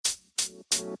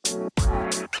And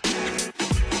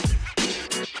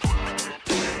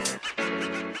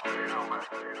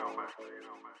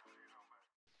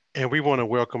we want to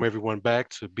welcome everyone back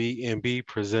to B&B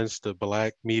Presents the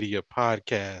Black Media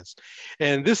Podcast.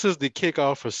 And this is the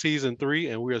kickoff for season 3,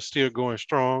 and we are still going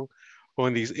strong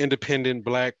on these independent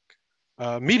Black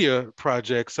media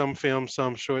projects, some films,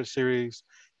 some short series,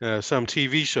 some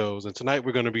TV shows. And tonight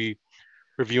we're going to be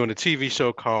reviewing a TV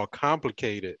show called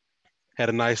Complicated. Had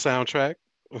a nice soundtrack,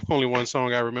 only one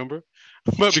song I remember.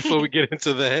 But before we get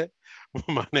into that,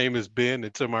 my name is Ben,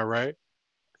 and to my right,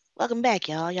 Welcome back,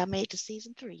 y'all. Y'all made it to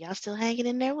season 3. Y'all still hanging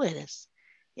in there with us.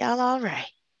 Y'all all right.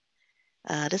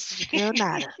 This is your girl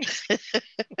Nada.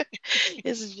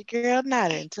 This is your girl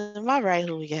Nada. And to my right,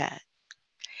 who we got?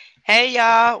 Hey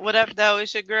y'all, what up though?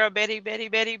 It's your girl Betty,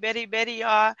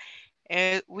 y'all.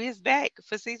 And we is back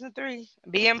for season 3.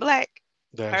 Being black,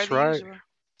 per that's the right. usual.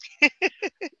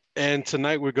 And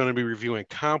tonight we're going to be reviewing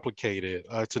Complicated.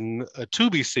 It's a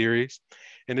Tubi series,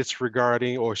 and it's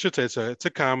regarding, or I should say, it's a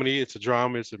comedy, it's a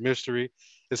drama, it's a mystery.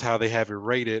 It's how they have it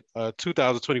rated.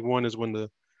 2021 is when the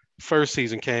first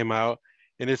season came out,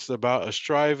 and it's about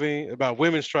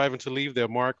women striving to leave their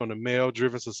mark on a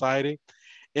male-driven society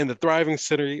in the thriving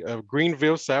city of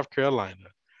Greenville, South Carolina.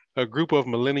 A group of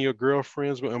millennial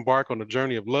girlfriends will embark on a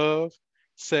journey of love,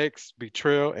 sex,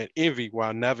 betrayal, and envy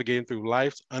while navigating through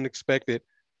life's unexpected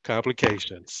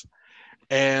complications.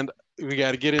 And we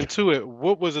got to get into it.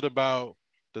 What was it about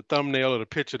the thumbnail or the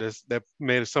picture that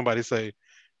made somebody say,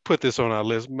 put this on our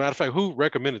list? Matter of fact, who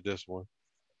recommended this one?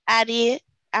 I did.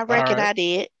 I All reckon right. I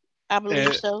did. I believe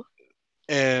And, so.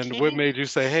 and what made you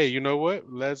say, hey, you know what?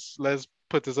 Let's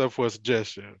put this up for a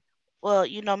suggestion. Well,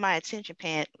 my attention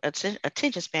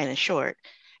span is short,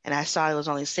 and I saw it was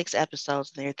only 6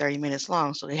 episodes and they're 30 minutes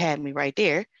long, so they had me right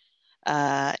there.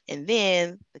 And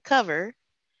then the cover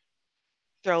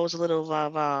throws a little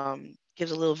of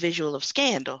gives a little visual of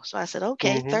Scandal. So I said,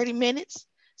 okay, Mm-hmm. 30 minutes,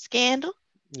 Scandal,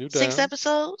 You six down?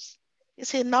 episodes.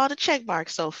 It's hitting all the check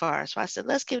marks so far. So I said,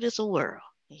 let's give this a whirl.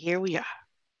 And here we are.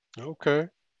 Okay.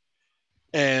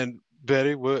 And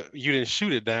Betty, what you didn't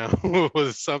shoot it down? Was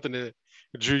it something that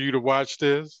drew you to watch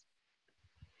this?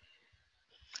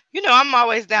 You know, I'm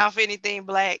always down for anything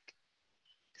black.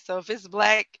 So if it's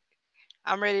black,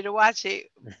 I'm ready to watch it.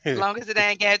 As long as it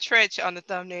ain't got Tretch on the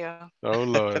thumbnail. Oh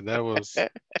Lord, that was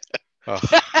a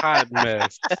hot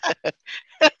mess.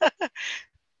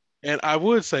 And I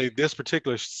would say this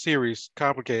particular series,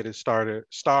 Complicated,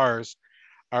 stars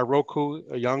Iroku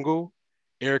Youngu,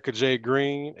 Erica J.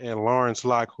 Green, and Lawrence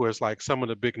Locke, who is like some of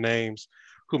the big names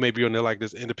who may be on there like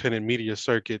this independent media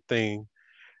circuit thing.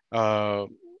 Uh,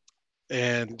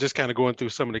 and just kind of going through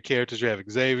some of the characters, you have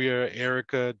Xavier,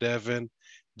 Erica, Devin,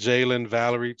 Jalen,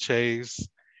 Valerie, Chase,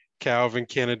 Calvin,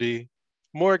 Kennedy,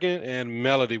 Morgan, and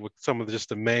Melody with some of just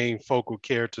the main focal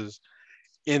characters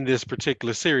in this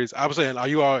particular series. I was saying, are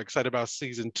you all excited about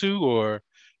season 2, or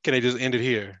can they just end it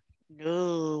here?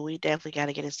 No, we definitely got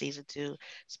to get a season 2.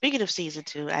 Speaking of season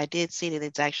 2, I did see that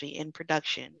it's actually in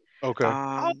production. Okay.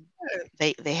 Oh, Um,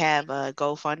 good. they have a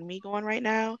GoFundMe going right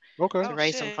now Okay. to Oh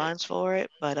raise some shit. funds for it.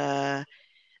 But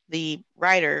the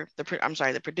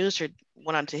producer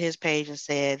went onto his page and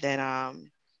said that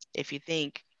if you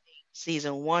think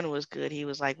season 1 was good, he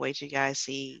was like, wait till you guys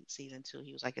see season 2.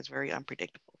 He was like, it's very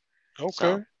unpredictable.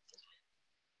 So Okay.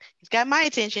 he's got my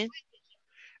attention.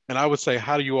 And I would say,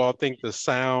 how do you all think the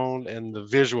sound and the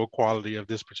visual quality of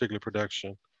this particular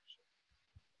production?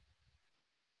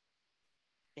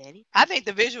 Betty. I think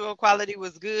the visual quality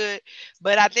was good,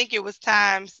 but I think it was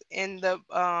times in the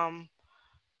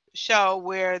show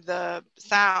where the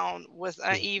sound was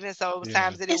Mm, uneven. So it was yeah.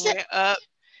 times that it Is it? went up,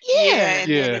 yeah, Yeah.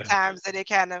 and then the Yeah. times that it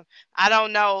kind of, I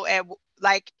don't know,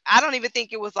 like I don't even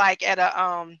think it was like at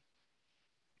a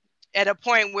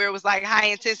point where it was like high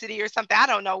intensity or something. I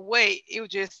don't know what it was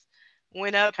just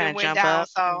went up Kind and of went jump down. up.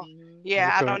 So Mhm.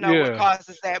 yeah, I Okay. don't know what Yeah.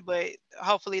 causes that, but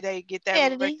hopefully they get that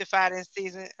Editing. rectified in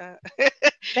season in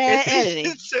Bad season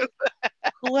editing. 2.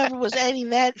 Whoever was editing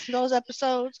those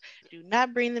episodes, do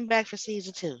not bring them back for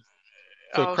season 2.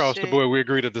 So Oh across the shit. board, we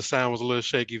agree that the sound was a little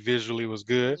shaky. Visually was It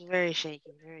good. was very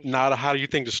shaky, very Nada, shaky. how do you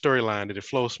think the storyline did it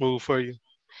flow smooth for you?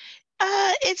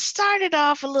 It started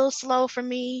off a little slow for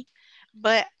me,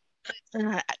 but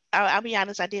I'll be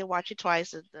honest, I did watch it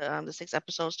twice, the 6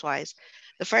 episodes twice.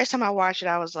 The first time I watched it,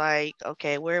 I was like,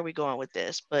 okay, where are we going with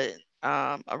this? But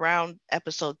around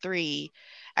episode 3,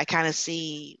 I kind of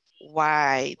see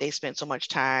why they spent so much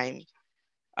time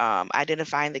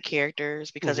identifying the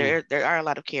characters because Hmm. there are a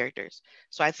lot of characters.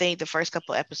 So I think the first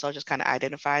couple episodes just kind of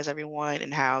identifies everyone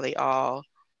and how they all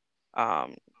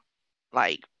um,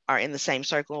 like are in the same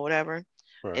circle or whatever.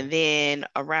 Right. And then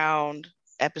around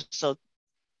episode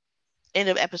end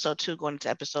of episode 2 going into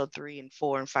episode 3 and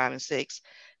 4 and 5 and 6,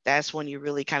 that's when you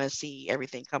really kind of see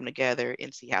everything come together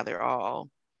and see how they're all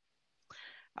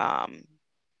um,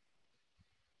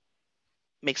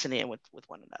 mixing in with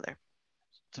one another.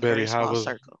 It's a Betty, very how small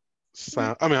was circle.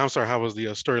 sound? I mean, I'm sorry. How was the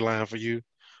storyline for you?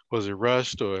 Was it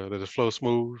rushed or did it flow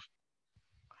smooth?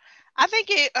 I think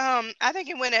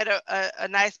it went at a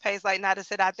nice pace. Like Nada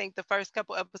said, I think the first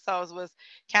couple episodes was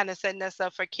kind of setting us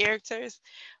up for characters.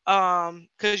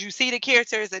 Because you see the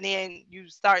characters and then you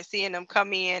start seeing them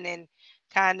come in and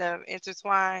kind of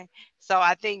intertwine. So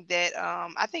I think the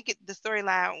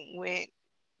storyline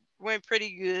went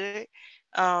pretty good.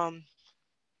 Um,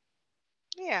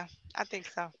 yeah, I think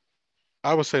so.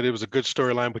 I would say it was a good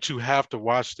storyline, but you have to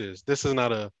watch this. This is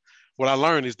not a. What I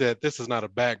learned is that this is not a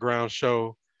background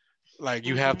show. Like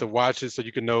you have Mhm. to watch it so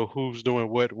you can know who's doing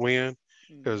what when,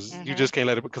 because Mhm. you Mhm. just can't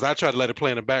let it. Because I tried to let it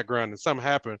play in the background and something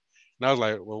happened, and I was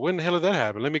like, well, when the hell did that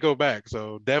happen? Let me go back.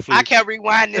 So I definitely, kept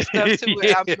rewinding stuff too.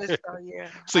 yeah. I'm so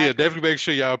yeah, So I yeah, agree. definitely make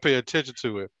sure y'all pay attention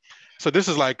to it. So this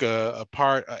is like a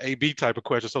part a B type of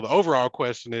question. So the overall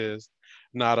question is,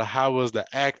 Nada, how was the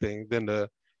acting? Then the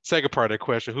second part of the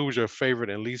question, who was your favorite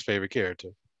and least favorite character?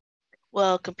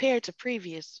 Well, compared to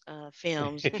previous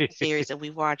films and series that we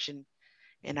watched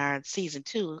in our season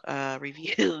 2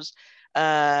 reviews,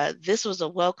 this was a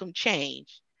welcome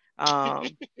change.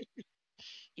 Um,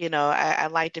 I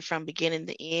liked it from beginning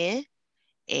to end,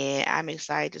 and I'm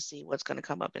excited to see what's going to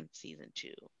come up in season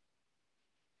 2.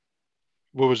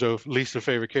 What was your least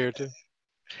favorite character?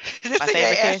 This My thing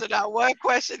favorite ain't character. answered not one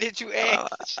question that you Oh,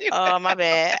 asked. oh, my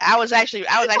bad. I was actually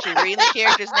reading the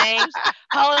characters' names.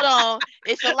 Hold on,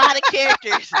 it's a lot of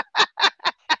characters.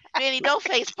 Benny, don't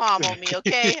face palm on me,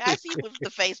 okay? I see you with the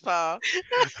face palm.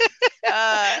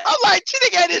 Uh, I'm like, she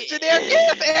done got this generic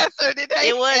ass it answer and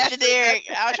they was answered generic. nothing.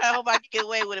 I was trying to hope I could get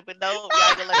away with it, but no, y'all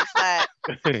ain't gonna let me slide.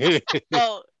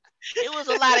 So it was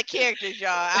a lot of characters, y'all.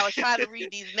 I was trying to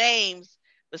read these names,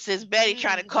 but since Betty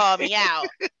trying to call me out,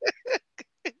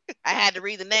 I had to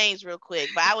read the names real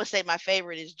quick. But I would say my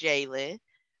favorite is Jalen.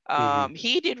 Mhm.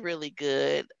 He did really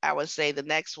good. I would say the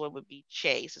next one would be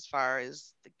Chase as far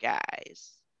as the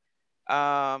guys.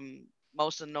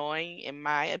 Most annoying, in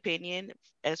my opinion,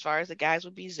 as far as the guys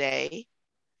would be Zay,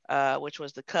 which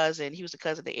was the cousin. He was the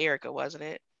cousin to Erica, wasn't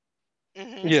it?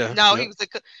 Yeah, No, yep.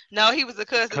 he was a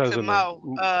cousin to Cousin of Mo,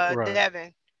 right.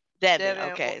 Devin, Devin. Devin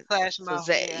Okay. slash So Mo.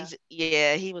 Zay, Yeah.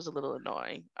 yeah, he was a little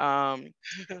annoying.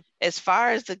 As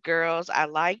far as the girls, I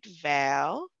liked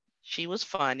Val. She was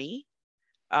funny.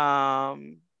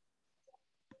 Um,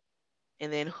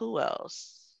 and then who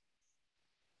else?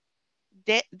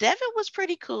 Devin was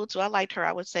pretty cool too. I liked her.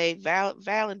 I would say Val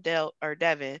and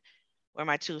Devin were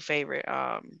my two favorite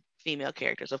female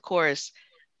characters. Of course,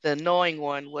 the annoying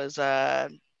one was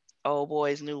old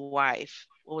boy's new wife.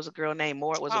 What was the girl named?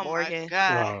 Was it Oh my Morgan?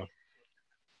 God,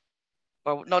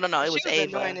 Uh, Or no, it she was was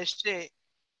annoying Ava. as shit.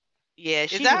 Yeah,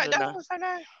 Is she was that annoying. was her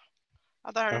name?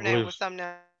 I thought I her name believe was something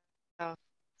else.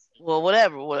 Well,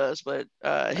 whatever it was, but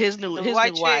his The new white his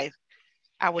new chick. wife.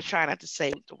 I was trying not to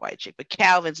say the white chick, but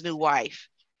Calvin's new wife.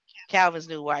 Calvin's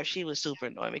new wife, she was super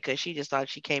annoying because she just thought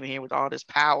she came in here with all this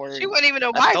power She and wasn't even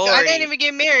a wife. I didn't authority. even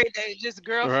get married. They was just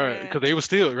right because girlfriend. they were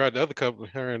still right. The other couple,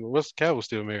 her and what's Cat was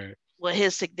still married. Well,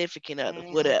 his significant other, Mm,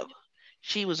 whatever.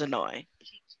 She was annoying.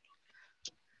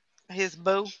 his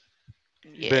boo.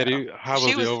 Yeah. Betty, how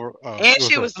was She the was, over? and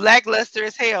What's she that? was lackluster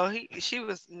as hell. She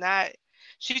was not.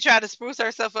 She tried to spruce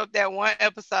herself up that one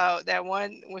episode. That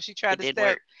one when she tried It to didn't step.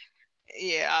 work.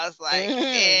 Yeah, I was like,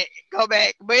 Hmm. go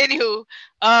back. But anywho,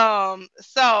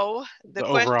 so the The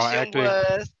overall question acting.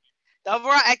 was the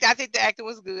overall act. I think the acting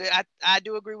was good. I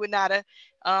do agree with Nada.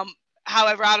 Um,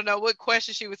 however, I don't know what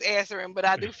question she was answering, but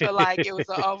I do feel like it was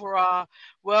an overall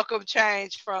welcome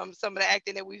change from some of the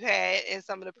acting that we've had in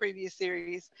some of the previous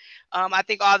series. I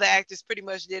think all the actors pretty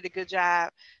much did a good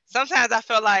job. Sometimes I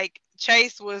felt like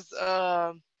Chase was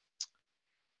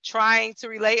trying to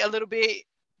relate a little bit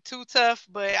too tough,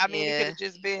 but I mean, it could Yeah, have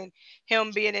just been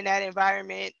him being in that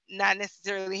environment, not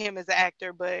necessarily him as an actor,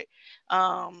 but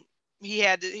um, he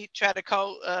tried to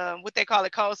code what they call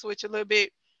it code switch a little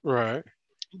bit. Right.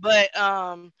 But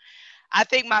I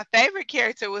think my favorite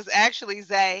character was actually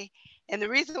Zay. And the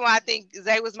reason why I think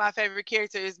Zay was my favorite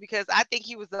character is because I think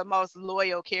he was the most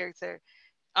loyal character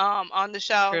on the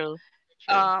show. true,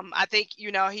 true. I think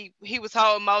he was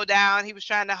holding Mo down. He was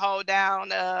trying to hold down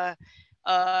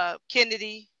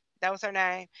Kennedy. That was her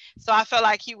name. So I felt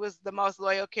like he was the most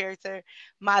loyal character.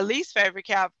 My least favorite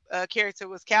character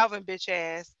was Calvin bitch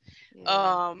ass.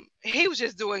 Yeah. He was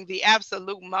just doing the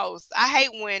absolute most. I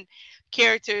hate when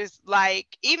characters, like,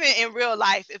 even in real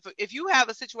life, if you have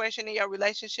a situation in your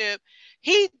relationship,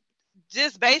 he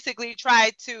just basically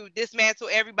tried to dismantle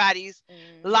everybody's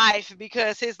Hmm. life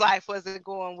because his life wasn't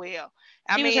going well.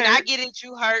 I He was mean, I hurt. get it,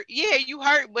 you hurt. Yeah, you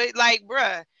hurt, but like,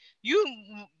 bruh, you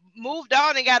moved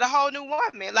on and got a whole new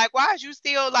woman. Like, why is you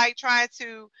still like trying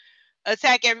to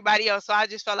attack everybody else? So I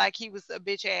just felt like he was a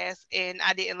bitch ass, and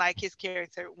I didn't like his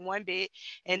character one bit.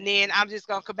 And then Mm-mm. I'm just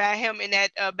gonna combine him and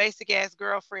that basic ass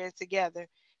girlfriend together,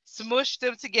 smush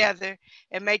them together,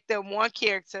 and make them one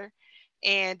character.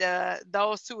 And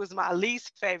those two is my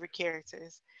least favorite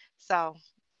characters. So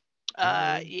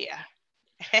yeah.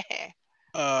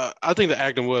 I think the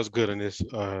acting was good in this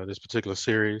particular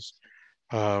series.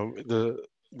 The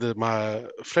my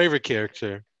favorite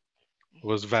character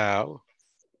was Val,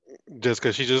 just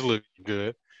because she just looked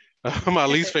good. My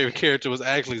least favorite character was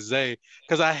actually Zay,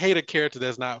 because I hate a character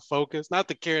that's not focused. Not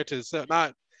the character itself,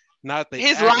 not the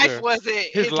his life actor. wasn't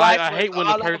His his life. life I was hate when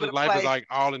the all over person's the life is place. like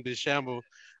all in disheveled,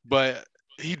 but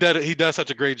he does such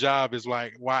a great job. Is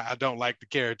like why I don't like the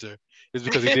character is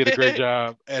because he did a great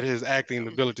job at his acting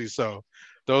ability. So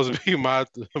those would be my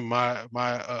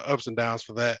ups and downs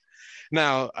for that.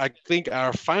 Now I think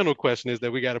our final question is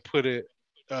that we got to put it.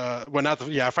 Well, not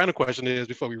the, yeah. Our final question is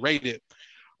before we rate it.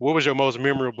 What was your most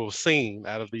memorable scene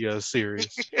out of the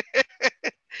series?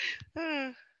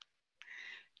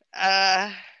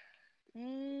 uh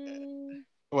Mm,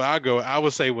 Well, I go. I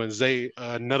would say when Zay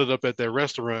nutted up at that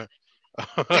restaurant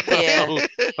yeah. on,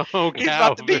 on he's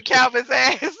about to Calvin. beat Calvin's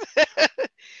ass.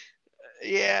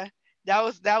 Yeah, that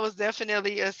was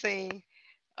definitely a scene.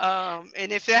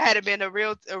 And if it had been a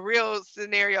real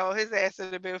scenario, his ass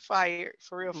would have been fired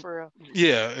for real, for real.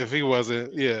 Yeah, if he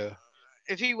wasn't, yeah,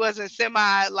 If he wasn't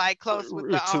semi like close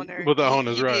with the owner, with the he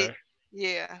owners, he did. right?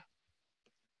 Yeah.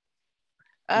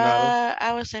 Nada.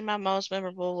 I would say my most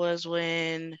memorable was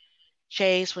when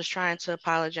Chase was trying to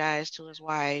apologize to his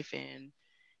wife, and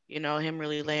him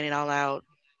really laying it all out,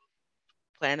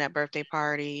 planning that birthday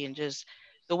party, and just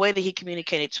the way that he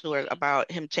communicated to her about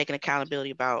him taking accountability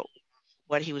about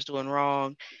what he was doing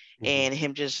wrong, Hmm. and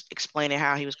him just explaining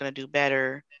how he was going to do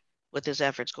better with his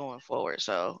efforts going forward.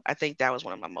 So I think that was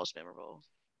one of my most memorable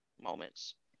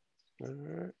moments. All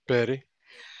right. Betty,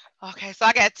 Okay, so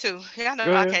I got two. Yeah, I know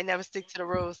go I ahead. can't never stick to the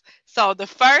rules. So the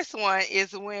first one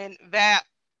is when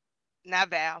not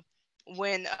Val,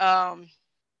 when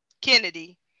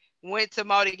Kennedy went to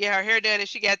Mo to get her hair done and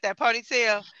she got that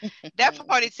ponytail. That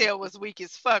ponytail was weak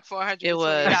as fuck for It $120.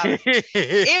 was.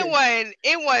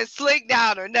 It wasn't slick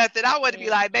down or nothing. I would be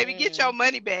like, baby, get your Mm-mm.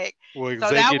 money back. Well, So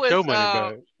Zay, that get was your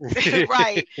money back.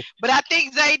 right. But I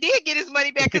think Zay did get his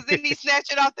money back because then he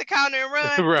snatched it off the counter and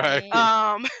run. Right.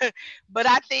 Mm. But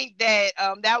I think that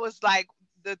that was like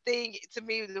the thing to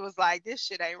me. It was like this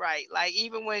shit ain't right. Like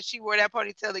even when she wore that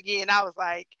ponytail again, I was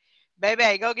like,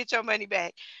 baby, go get your money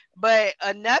back. But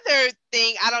another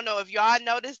thing, I don't know if y'all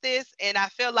noticed this, and I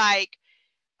feel like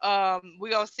we're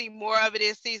gonna see more of it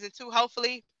in season 2,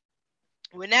 hopefully.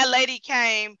 When that lady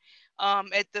came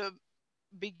at the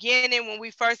beginning when we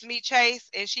first meet Chase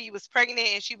and she was pregnant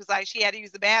and she was like she had to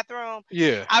use the bathroom,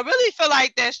 Yeah. I really feel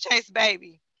like that's Chase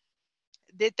baby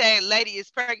that lady is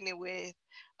pregnant with.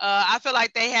 I feel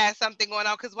like they had something going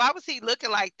on because why was he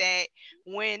looking like that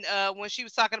when she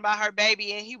was talking about her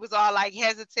baby and he was all like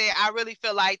hesitant? I really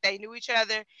feel like they knew each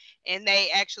other and they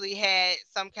actually had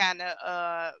some kind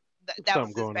of that Something was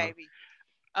his going on. baby.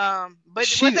 But was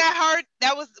She. that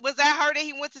her? Was that her that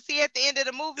he went to see at the end of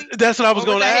the movie, That's what I was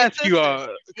or was going to that his ask you.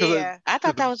 sister? Because Yeah, I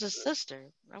thought that was his sister.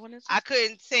 I wasn't his I sister.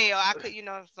 couldn't tell. I could,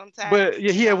 sometimes, but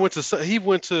yeah, he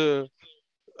went to.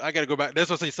 I got to go back. That's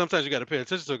what I say. Sometimes you got to pay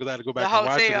attention to it because I had to go the back and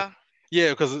watch it. hotel. Yeah,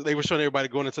 because they were showing everybody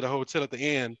going into the hotel at the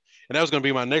end, and that was going to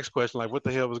be my next question. Like, what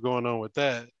the hell was going on with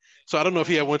that? So I don't know if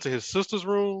he had went Mm. to his sister's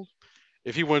room,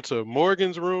 if he went to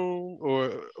Morgan's room,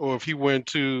 or if he went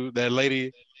to that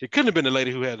lady. It couldn't have been the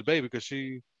lady who had the baby because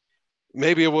she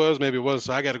maybe it was, maybe it wasn't.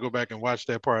 So I got to go back and watch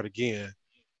that part again.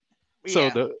 So Yeah.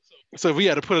 the so if we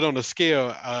had to put it on the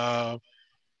scale,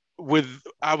 with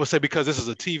I would say because this is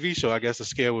a TV show, I guess the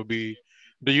scale would be: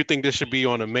 do you think this should be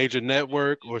on a major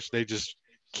network or should they just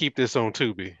keep this on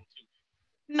Tubi?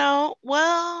 No,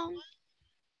 well,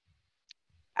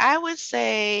 I would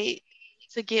say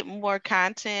to get more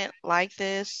content like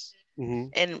this, Hmm.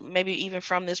 and maybe even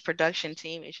from this production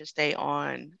team, it should stay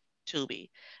on Tubi.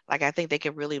 Like I think they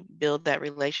could really build that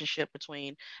relationship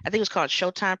between. I think it was called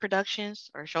Showtime Productions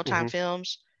or Showtime Hmm.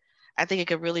 Films. I think it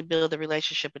could really build the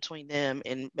relationship between them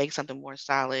and make something more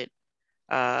solid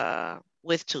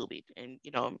with Tubi, and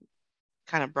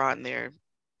kind of broaden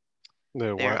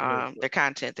Yeah, what? their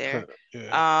content there.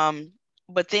 Yeah. Um,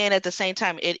 but then at the same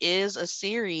time, it is a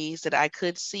series that I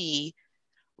could see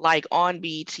like on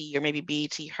BET or maybe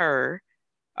BET Her.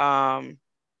 Um,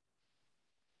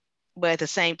 but at the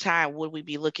same time, would we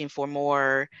be looking for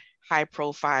more high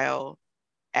profile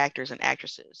actors and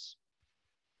actresses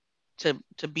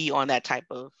to be on that type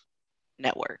of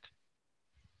network?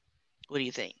 What do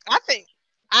you think? I think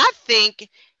I think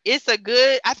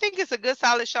I think it's a good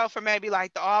solid show for maybe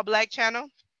like the all black channel.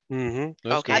 Mm-hmm.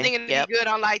 That's I good. Okay. think it'd be Yep. good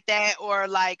on like that, or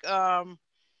like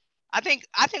I think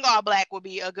all black would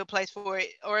be a good place for it.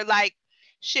 Or like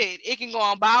shit, it can go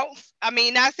on bounce. I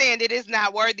mean, not saying that it's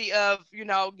not worthy of,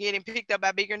 getting picked up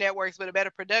by bigger networks with a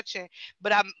better production,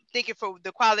 but I'm thinking for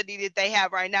the quality that they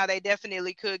have right now, they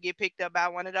definitely could get picked up by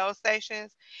one of those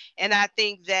stations. And I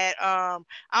think that I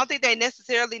don't think they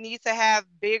necessarily need to have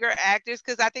bigger actors,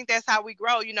 because I think that's how we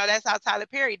grow. That's how Tyler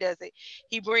Perry does it.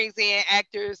 He brings in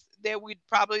actors that we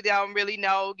probably don't really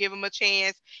know, give them a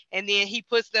chance, and then he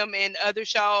puts them in other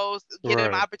shows, get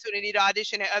them Right. opportunity to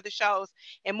audition at other shows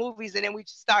and movies, and then we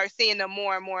start seeing them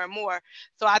more and more and more.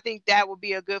 So I think that would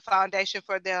be a good foundation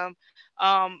for them.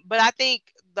 But I think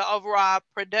the overall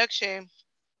production,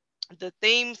 the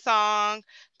theme song,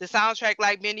 the soundtrack,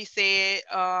 like Benny said,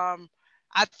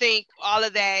 I think all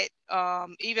of that,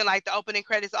 even like the opening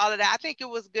credits, all of that, I think it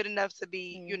was good enough to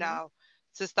be, Hmm.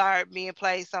 to start being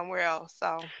played somewhere else.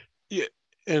 So Yeah.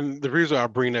 And the reason I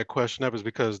bring that question up is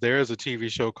because there is a TV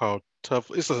show called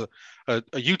Tough. It's a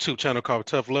YouTube channel called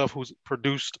Tough Love, who's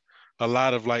produced a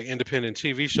lot of like independent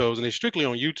TV shows, and they're strictly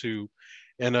on YouTube.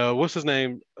 And what's his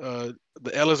name? The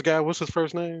Ellis guy. What's his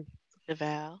first name?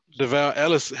 DeVal. Deval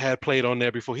Ellis had played on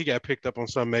there before he got picked up on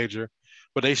some major,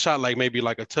 but they shot like maybe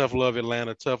like a Tough Love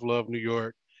Atlanta, Tough Love New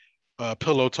York.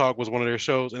 Pillow Talk was one of their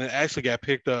shows, and it actually got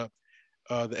picked up.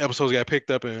 The episodes got picked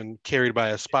up and carried by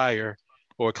Aspire,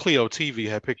 or Clio TV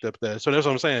had picked up that. So that's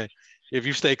what I'm saying. If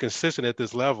you stay consistent at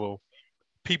this level,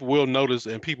 people will notice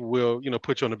and people will,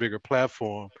 put you on a bigger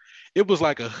platform. It was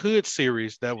like a hood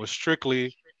series that was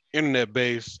strictly internet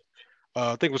based.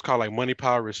 I think it was called like Money,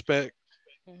 Power, Respect.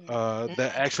 Hmm.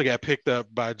 That actually got picked up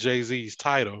by Jay Z's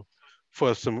title for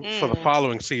the mm,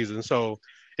 following season. So,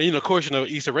 and of course,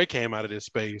 Issa Rae came out of this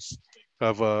space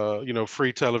of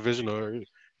free television or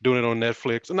doing it on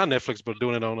Netflix, not Netflix, but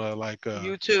doing it on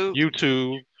YouTube,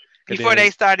 YouTube, and before they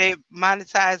then started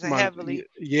monetizing heavily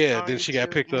yeah, on then she got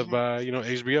YouTube. picked up by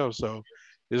HBO. So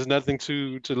there's nothing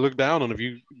to look down on if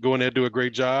you go in there do a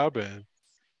great job,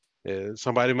 and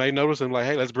somebody may notice and like,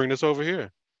 hey, let's bring this over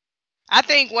here. I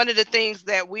think one of the things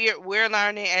that we're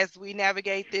learning as we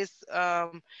navigate this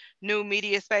new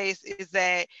media space is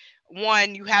that,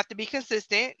 one, you have to be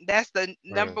consistent. That's the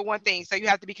number Right. one thing. So you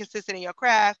have to be consistent in your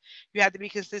craft. You have to be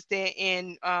consistent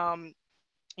in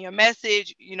your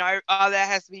message. All that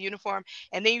has to be uniform.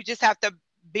 And then you just have to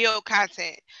build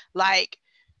content. Like,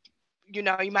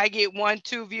 you might get 1,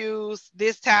 2 views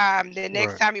this time. The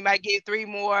next Right. time you might get 3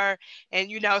 more.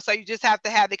 And, so you just have to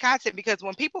have the content, because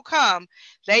when people come,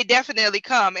 they definitely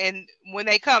come. And when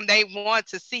they come, they want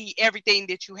to see everything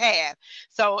that you have.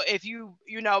 So if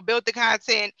build the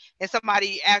content and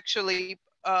somebody actually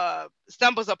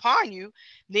stumbles upon you,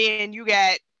 then you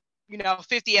got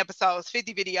 50 episodes,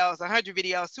 50 videos, 100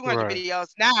 videos, 200 Right. videos.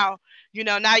 Now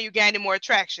you're gaining more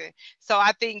traction. So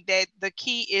I think that the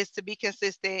key is to be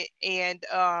consistent and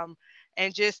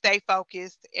just stay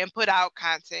focused and put out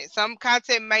content. Some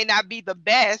content may not be the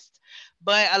best,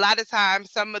 but a lot of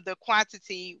times some of the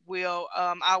quantity will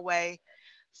outweigh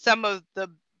some of the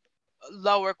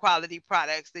lower quality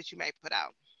products that you may put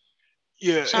out.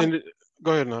 Yeah, Some. and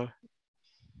go ahead now.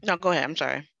 No, go ahead. I'm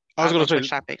sorry. I I was was gonna gonna say switch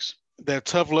topics. that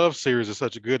Tough Love series is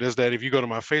such a good is that if you go to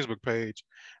my Facebook page,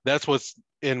 that's what's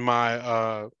in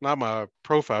my not my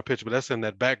profile picture, but that's in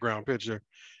that background picture.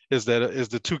 Is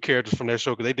the two characters from that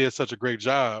show because they did such a great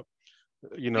job.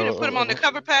 You didn't put them on the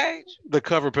cover page? The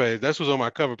cover page. That's what's on my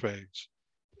cover page.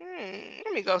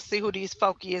 Let me go see who these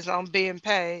folk is on Ben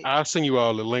I'll page. send you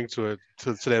all the link to it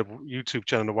to that YouTube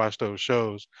channel to watch those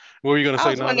shows. What were you gonna I say,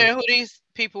 was Nana? wondering who these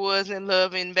people was in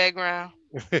love in the background.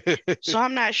 So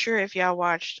I'm not sure if y'all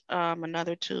watched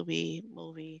another Tubi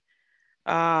movie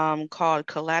called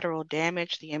Collateral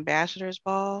Damage: The Ambassador's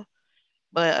Ball,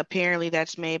 but apparently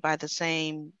that's made by the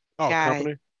same Oh, guy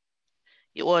company.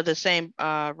 or the same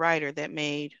writer that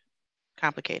made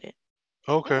Complicated.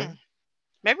 Okay. Hmm.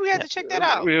 Maybe we have Yep. to check that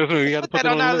out. We Let's got to put put that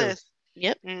that on on the our list. list.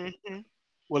 Yep. Hmm.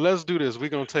 Well, let's do this. We're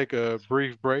gonna take a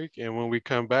brief break, and when we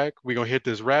come back, we're gonna hit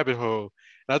this rabbit hole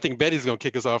And I think Betty's gonna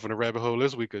kick us off in the rabbit hole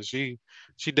this week because she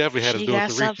definitely had us She doing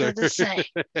got some something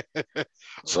research. to say.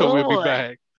 So we'll Oh be boy.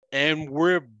 back. And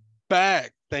we're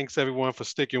back. Thanks everyone for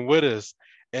sticking with us.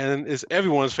 And it's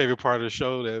everyone's favorite part of the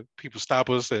show that people stop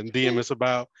us and DM us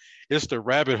about. It's the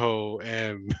rabbit hole.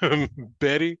 And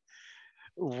Betty,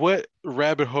 what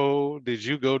rabbit hole did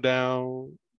you go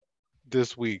down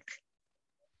this week?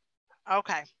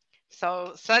 Okay.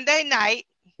 So Sunday night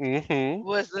Mm-hmm.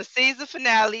 was the season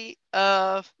finale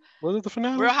of Was it the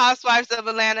finale? Real Housewives of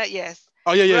Atlanta. Yes.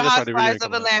 Oh yeah, yeah, Real that's right. The reunion Housewives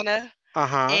of coming up. Atlanta.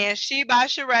 Uh-huh. And She by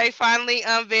Sheree finally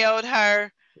unveiled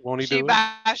her Won't he She do it?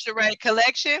 by Sheree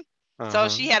collection. So Uh-huh.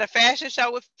 she had a fashion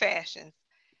show with fashions.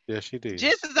 Yes, she did.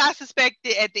 Just as I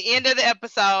suspected, at the end of the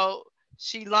episode,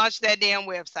 she launched that damn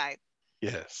website.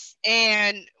 Yes.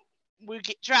 And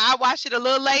I watched it a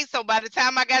little late, so by the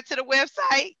time I got to the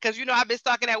website, because I've been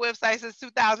stalking that website since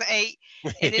 2008,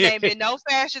 and it ain't been no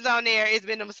fashions on there. It's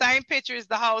been the same pictures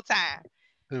the whole time.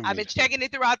 Let I've me been see. checking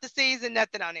it throughout the season,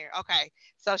 nothing on there. Okay,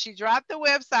 so she dropped the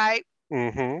website,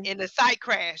 Mm-hmm. and the site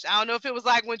crashed. I don't know if it was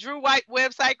like when Drew White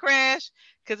website crashed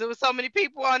because there was so many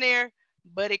people on there,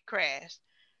 but it crashed.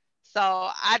 So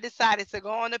I decided to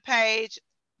go on the page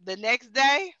the next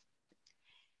day,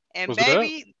 and Was it up?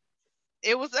 baby,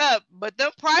 it was up. But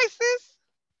the prices,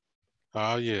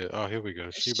 Oh yeah. Oh, here we go.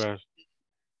 She by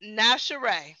not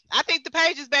Sheree. I think the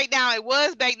page is back down. It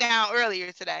was back down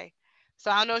earlier today. So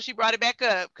I don't know if she brought it back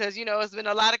up because it's been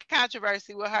a lot of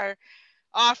controversy with her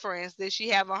offerings that she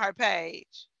have on her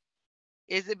page.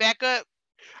 Is it back up?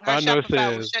 Her I know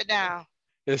Shopify was shut down.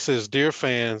 it says, dear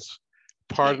fans,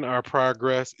 pardon our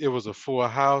progress. It was a full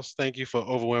house. Thank you for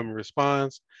overwhelming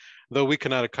response. Though we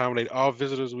cannot accommodate all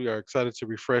visitors, we are excited to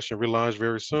refresh and relaunch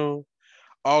very soon.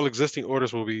 All existing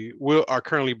orders are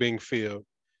currently being filled.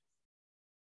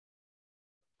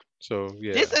 So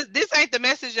yeah. This ain't the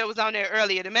message that was on there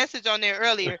earlier. The message on there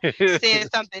earlier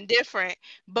said something different.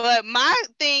 But my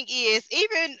thing is,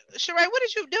 even Sheree, what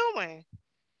is you doing?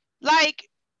 Like,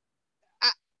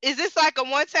 is this like a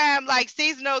one time like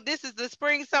seasonal? This is the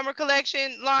spring summer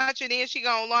collection launch, and then she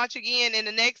gonna launch again in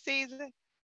the next season?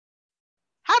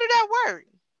 How did that work?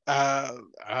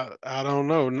 I don't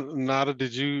know. Nada,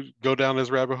 did you go down this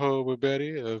rabbit hole with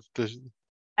Betty?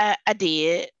 I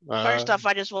did. Uh, First off,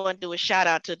 I just want to do a shout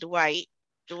out to Dwight.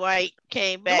 Dwight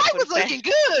came back Dwight for the was looking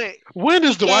fashion. good. when He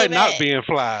is Dwight came not back. being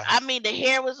fly? I mean, the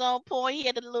hair was on point. He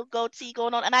had a little goatee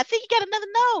going on, and I think he got another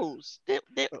nose.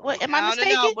 What, am I I don't know,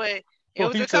 mistaken? but it Well,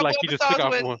 was he a said couple like he just took episodes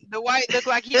off when one. Dwight looked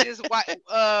like he just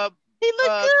He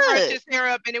looked crushed good. his hair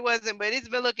up, and it wasn't, but it's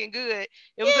been looking good.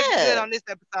 It was looking good Yeah. on this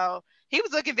episode. He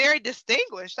was looking very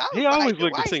distinguished. I He was always like,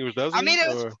 looked Dwight. distinguished, doesn't I he? mean,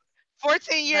 it was Or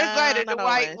 14 years Nah, later, not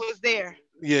Dwight always. was there.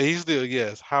 yeah, he's still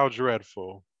yes. How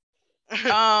dreadful.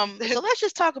 So let's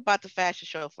just talk about the fashion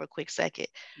show for a quick second.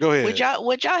 Go Would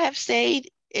ahead. y'all have stayed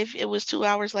if it was 2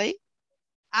 hours late?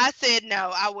 I said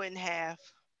no, I wouldn't have.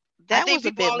 I That think was a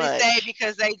people bit only stayed much.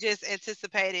 because they just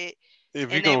anticipated If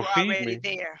you're and they gonna were feed already me,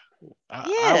 there. I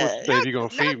would Yeah. say if you're gonna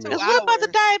Not feed two me, Because what about the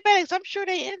hours. diabetics? I'm sure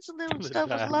their insulin the stuff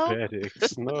was low.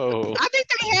 diabetics. No. I think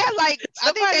they had like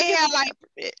I think Somebody they give had them like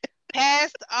peppermint.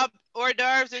 past up hors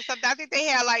d'oeuvres or something. I think they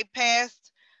had like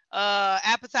past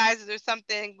appetizers or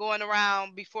something going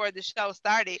around before the show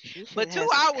started. She should But have two had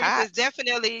some hours is cots,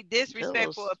 definitely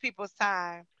disrespectful pillows. of people's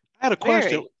time. I had a question.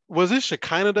 Very. Was it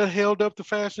Shekinah that held up the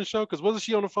fashion show? Because wasn't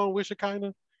she on the phone with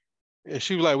Shekinah? And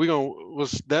she was like, "We gonna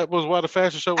was why the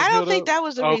fashion show was I don't held think up?" that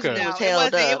was the reason it Okay. was No, it held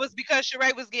wasn't. It up. was because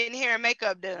Sheree was getting hair and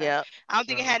makeup done. Yeah. I don't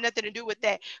think it had nothing to do with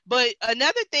that. But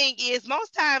another thing is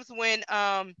most times when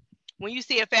you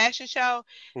see a fashion show,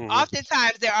 Mhm.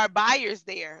 oftentimes there are buyers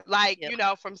there, like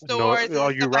Yep. from No, stores oh,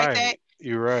 and you're stuff like that. right.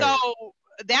 You're right. So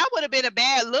that would have been a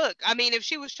bad look. I mean, if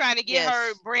she was trying to get her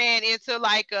Yes. brand into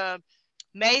like a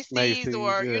Macy's Macy's,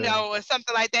 or yeah. or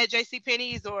something like that, J.C.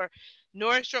 Penney's or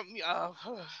Nordstrom,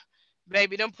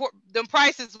 baby, them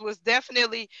prices was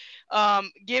definitely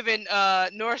given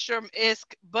Nordstrom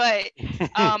isk, but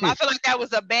I feel like that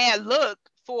was a bad look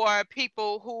for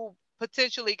people who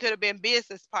potentially could have been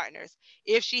business partners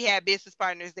if she had business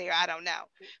partners there. I don't know,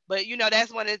 but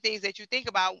that's one of the things that you think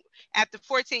about after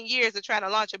 14 years of trying to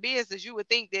launch a business. You would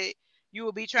think that you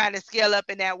would be trying to scale up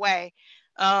in that way.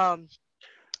 Um,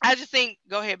 I just think.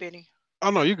 Go ahead, Benny. Oh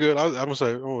no, you good. I'm gonna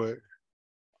say, oh wait.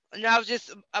 And I was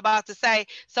just about to say,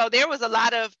 so there was a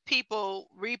lot of people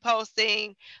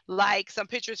reposting like some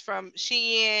pictures from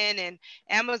Shein and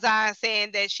Amazon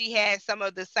saying that she had some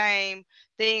of the same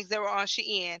things that were on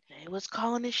Shein. They was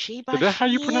calling it She Is by that how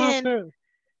you pronounce Shein.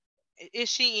 that? Is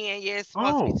Shein? Yeah, it's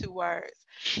supposed to be Oh, 2 words.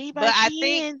 She by But I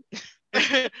think Shein.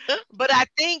 But I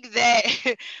think that,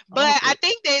 but I Okay.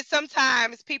 think that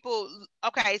sometimes people.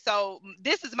 Okay, so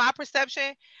this is my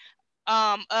perception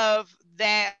of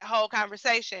that whole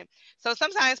conversation. So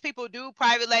sometimes people do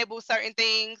private label certain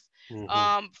things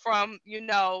Hmm. from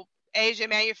Asian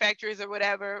manufacturers or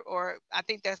whatever, or I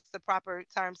think that's the proper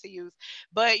term to use.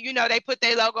 But they put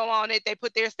their logo on it, they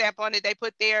put their stamp on it, they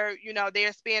put their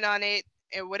their spin on it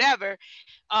and whatever.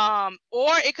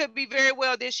 Or it could be very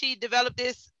well that she developed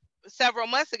this several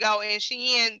months ago and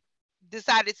she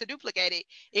decided to duplicate it.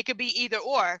 It could be either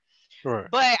or. Right.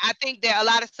 But I think that a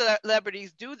lot of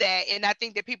celebrities do that, and I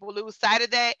think that people lose sight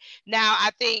of that. Now,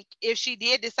 I think if she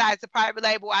did decide to private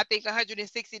label, I think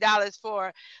 $160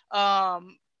 for,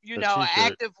 A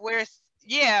T-shirt. active wear,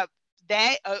 yeah,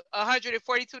 that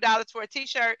 $142 for a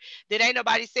T-shirt. That ain't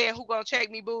nobody saying who gonna check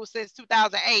me boo since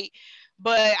 2008.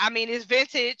 But I mean, it's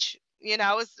vintage.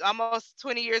 It's almost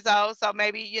 20 years old, so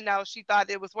maybe she thought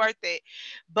it was worth it.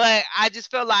 But I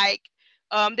just feel like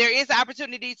there is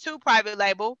opportunity to private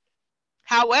label.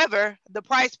 However, the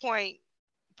price point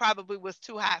probably was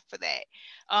too high for that.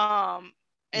 Um,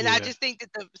 and I Yeah. just think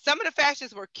that some of the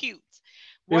fashions were cute.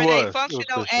 It Were they was. It was functional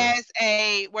good stuff.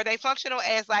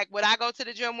 like would I go to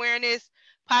the gym wearing this?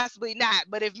 Possibly not.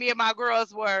 But if me and my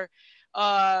girls were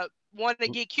want to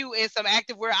get cute in some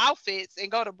activewear outfits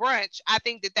and go to brunch, I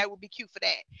think that would be cute for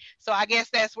that. So I guess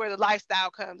that's where the lifestyle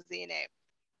comes in at.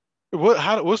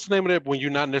 What's the name of that when you're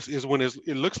not necessarily is when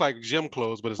it looks like gym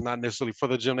clothes, but it's not necessarily for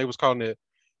the gym. They was calling it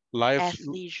life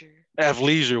Athleisure.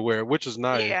 athleisure wear, which is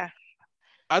nice. Yeah.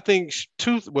 I think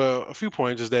a few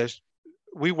points is that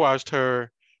we watched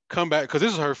her come back because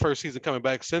this is her first season coming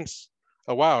back since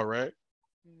a while, right?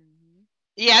 Mhm.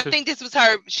 Yeah, I 'Cause- think this was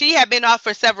her. She had been off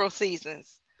for several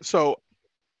seasons. So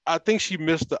I think she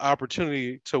missed the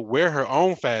opportunity to wear her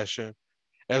own fashion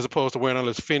as opposed to wearing all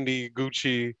this Fendi,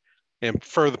 Gucci, and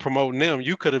further promoting them.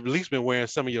 You could have at least been wearing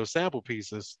some of your sample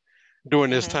pieces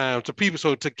during this Hmm. time to people,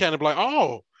 so to kind of like,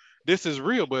 oh, this is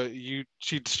real. But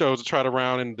she chose to try to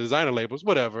round in designer labels,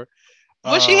 whatever.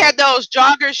 Well, she Uh, had those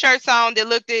jogger shirts on that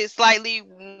looked slightly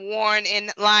worn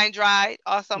and line dried,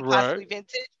 also right, possibly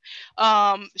vintage.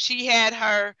 She had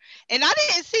her, and I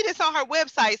didn't see this on her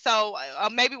website, so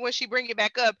maybe when she bring it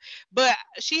back up, but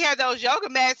she had those yoga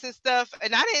mats and stuff,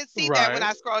 and I didn't see that when right,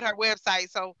 I scrolled her website,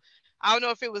 so I don't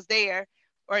know if it was there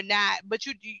or not. But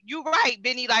you're right,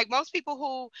 Benny. Like most people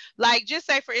who like, just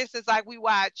say for instance, like we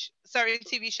watch certain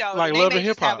TV shows, and like they Love may and just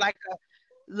Hip have Hop. like a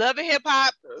Love and Hip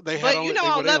Hop. They had But on they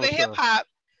wear on their Love own and Hip stuff. Hop,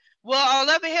 well, on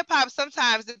Love and Hip Hop,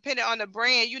 sometimes depending on the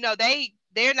brand,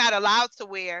 they're not allowed to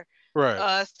wear Right,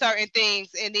 certain things,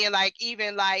 and then like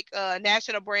even like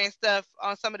national brand stuff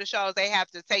on some of the shows, they have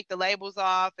to take the labels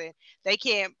off, and they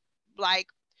can't like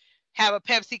have a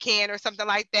Pepsi can or something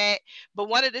like that. But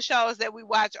one of the shows that we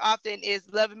watch often is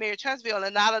Love and Marriage Huntsville,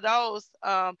 and all of those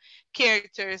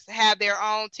characters have their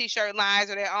own T-shirt lines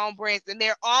or their own brands, and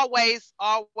they're always,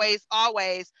 always,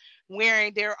 always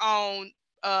wearing their own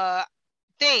uh,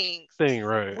 things, thing,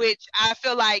 right. which I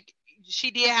feel like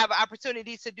she did have an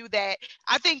opportunity to do that.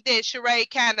 I think that Sheree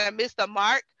kind of missed the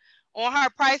mark on her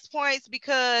price points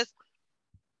because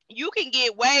you can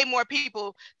get way more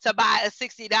people to buy a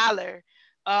 $60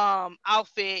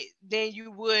 outfit than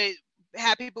you would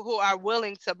have people who are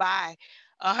willing to buy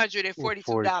 $142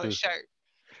 42. shirt.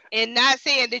 And not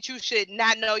saying that you should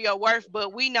not know your worth,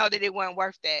 but we know that it wasn't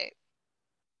worth that.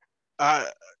 I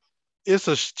It's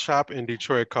a shop in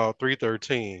Detroit called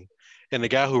 313. And the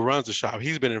guy Hmm. who runs the shop,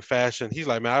 he's been in fashion. He's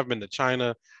like, man, I've been to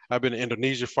China, I've been to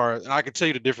Indonesia for, and I can tell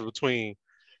you the difference between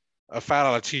a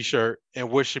 $5 t-shirt and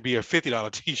what should be a $50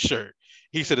 t-shirt.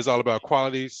 He said it's all about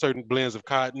quality, certain blends of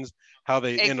cottons, how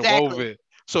they interwove Exactly. it.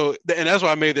 So, and that's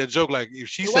why I made that joke. Like, if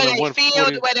she's The way selling they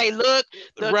feel, 140, the way they look,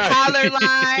 the right, collar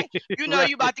line. You know right,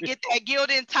 you about to get that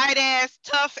gilded, tight ass,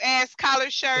 tough ass collar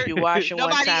shirt. You wash it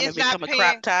one Nobody time is and not become a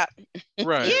crop paying. top.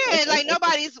 right, Yeah, like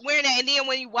nobody's wearing that, and then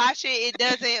when you wash it, it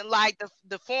doesn't like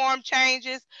the form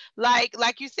changes. Like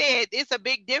you said, it's a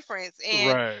big difference,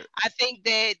 and right. I think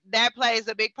that plays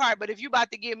a big part. But if you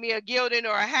about to give me a Gildan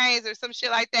or a Hanes or some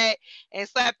shit like that, and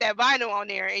slap that vinyl on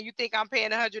there, and you think I'm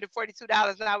paying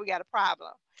 $142, now we got a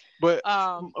problem. But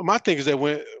Um, my thing is that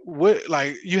when what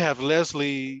like you have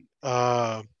Leslie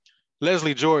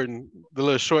Jordan, the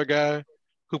little short guy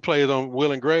who plays on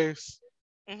Will and Grace,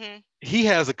 mhm. he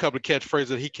has a couple of catchphrases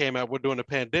that he came out with during the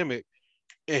pandemic,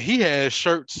 and he has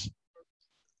shirts,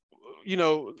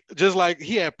 just like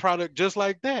he had product just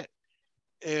like that.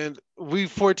 And we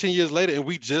 14 years later, and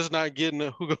we just not getting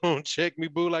a who gonna check me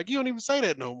boo. Like you don't even say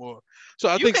that no more. So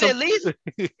I You think could some at least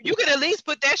you could at least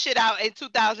put that shit out in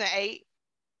 2008.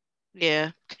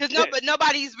 Yeah. Because no, but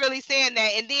nobody's really saying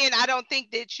that. And then I don't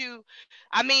think that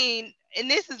I mean, and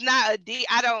this is not a dig.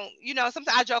 I don't,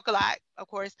 sometimes I joke a lot, of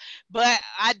course, but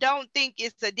I don't think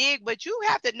it's a dig. But you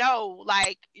have to know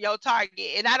like your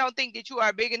target, and I don't think that you are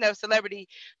a big enough celebrity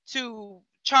to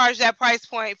charge that price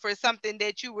point for something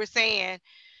that you were saying.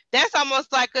 That's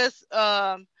almost like us.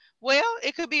 Well,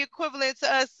 it could be equivalent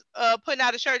to us putting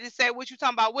out a shirt that said, "What you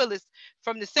talking about, Willis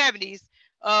from the '70s?"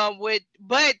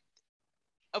 But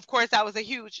of course that was a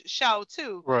huge show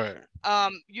too. Right.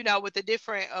 With a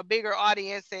different a bigger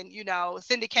audience and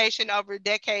syndication over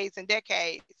decades and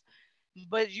decades.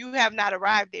 But you have not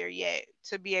arrived there yet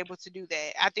to be able to do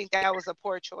that. I think that was a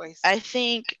poor choice. I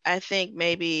think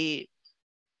maybe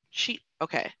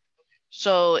okay.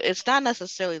 So it's not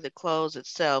necessarily the clothes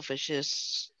itself, it's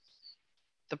just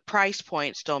the price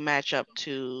points don't match up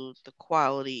to the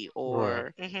quality Right.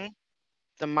 or Hmm.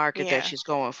 the market that Yeah. she's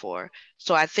going for.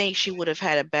 So I think she would have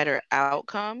had a better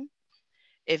outcome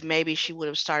if maybe she would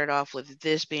have started off with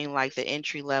this being like the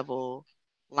entry level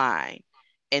line.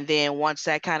 And then once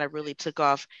that kind of really took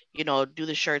off, do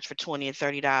the shirts for 20 and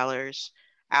 $30,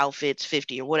 outfits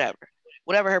 50 or whatever.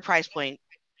 Whatever her price point,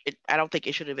 I don't think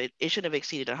it should have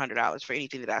exceeded $100 for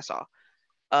anything that I saw.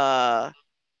 Uh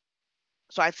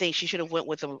so I think she should have went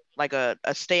with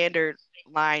a standard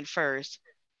line first,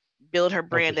 build her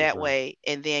I see brand what you're that saying. way,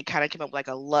 and then kind of came up with like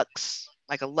a Lux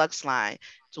line,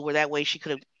 to where that way she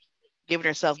could have given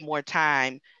herself more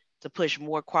time to push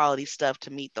more quality stuff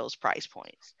to meet those price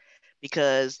points.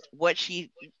 Because what I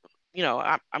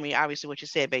mean, obviously what you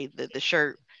said, babe, the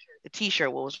shirt, the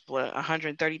t-shirt was what,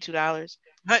 $132?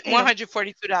 Ain't no,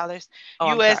 $142 oh,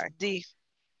 I'm sorry. USD.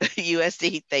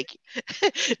 USD, thank you.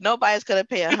 Nobody's gonna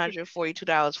pay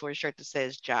 $142 for a shirt that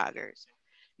says joggers.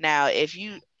 Now, if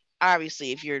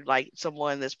you're like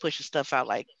someone that's pushing stuff out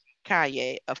like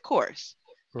Kanye, of course,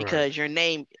 Right. because your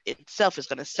name itself is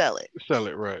going to sell it. Sell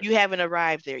it right. You haven't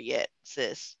arrived there yet,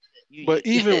 sis. But You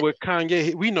even with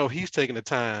Kanye, we know he's taking the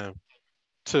time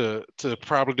to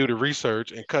probably do the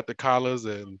research and cut the collars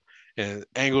and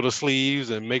angle the sleeves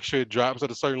and make sure it drops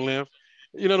at a certain length.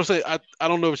 You know what I'm saying? I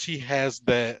don't know if she has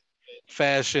that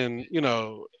fashion.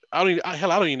 I don't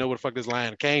even know where the fuck this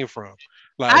line came from.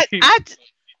 I, Like, I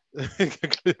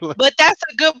like, But that's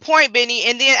a good point, Benny.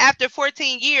 And then after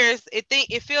 14 years,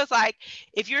 it feels like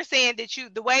if you're saying that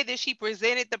the way that she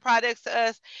presented the products to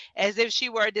us as if she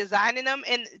were designing them,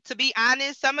 and to be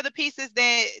honest, some of the pieces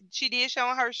that she did show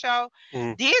on her show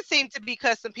mm, did seem to be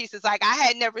custom pieces. Like I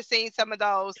had never seen some of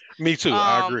those me too.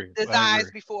 I agree. I designs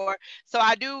agree. before. So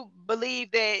I do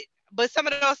believe that, but some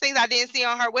of those things I didn't see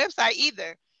on her website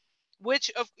either,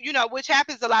 which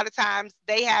happens a lot of times.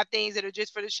 They have things that are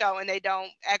just for the show and they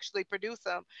don't actually produce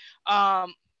them.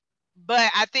 um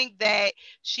but I think that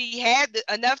she had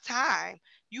enough time.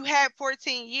 You had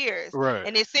 14 years, Right.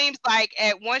 and it seems like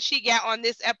at once she got on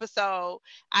this episode,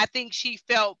 I think she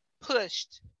felt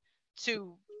pushed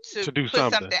to To do put something.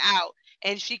 something out,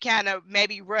 and she kind of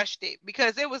maybe rushed it,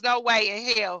 because there was no way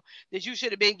in hell that you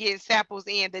should have been getting samples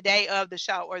in the day of the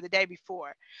show or the day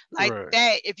before. Like Right.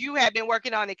 that, if you had been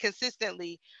working on it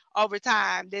consistently over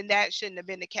time, then that shouldn't have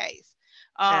been the case.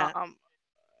 Now, um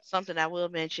something I will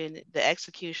mention: the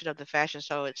execution of the fashion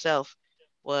show itself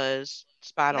was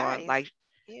spot on. Nice. Like,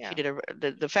 she Yeah. did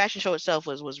the fashion show itself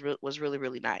was really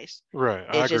really nice. Right.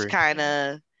 I It's just agree. kind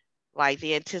of like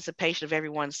the anticipation of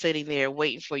everyone sitting there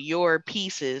waiting for your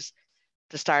pieces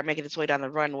to start making its way down the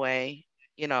runway.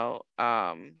 You know,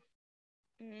 mm,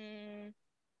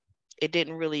 it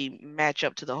didn't really match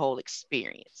up to the whole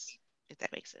experience, if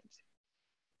that makes sense.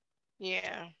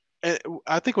 Yeah. And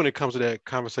I think when it comes to that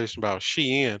conversation about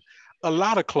Shein, a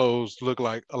lot of clothes look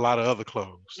like a lot of other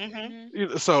clothes. Hmm.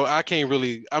 Hmm. So I can't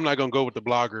really. I'm not gonna go with the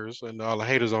bloggers and all the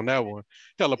haters on that one.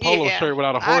 Hell, a polo Yeah, shirt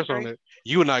without a I horse on agree. it,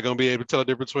 you're not gonna be able to tell the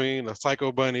difference between a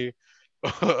Psycho Bunny,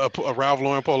 a Ralph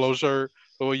Lauren polo shirt,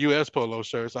 or a U.S. polo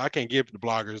shirt. So I can't give the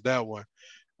bloggers that one.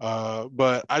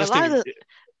 But I A just lot of think, the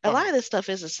a lot oh of this stuff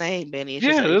is the same, Benny. It's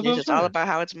just yeah, that's it's what I'm just all saying. about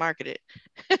how it's marketed.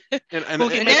 And, Who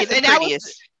can and And make it that's the and that was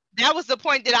prettiest? that was the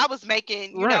point that I was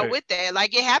making, right, with that.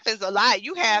 Like it happens a lot.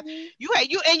 Mhm.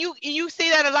 You see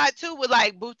that a lot too with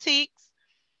like boutiques.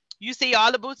 You see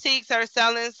all the boutiques are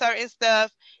selling certain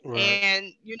stuff, right.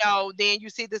 and then you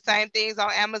see the same things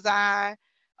on Amazon.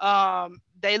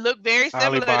 They look very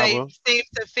similar. They Alibaba. seem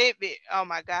to fit me. Oh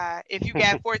my God. If you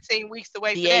got 14 weeks to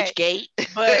wait for DH that. gate.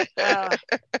 But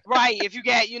right, if you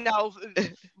got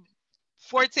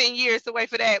 14 years to wait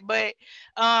for that. But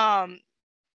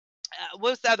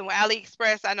what's the other one?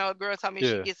 AliExpress. I know a girl told me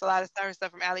she Yeah, gets a lot of her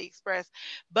stuff from AliExpress.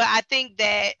 But I think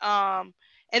that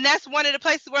and that's one of the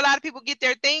places where a lot of people get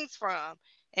their things from.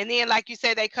 And then, like you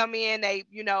said, they come in, they,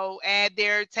 add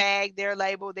their tag, their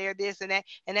label, their this and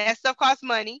that stuff costs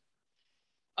money,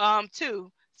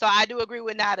 too. So I do agree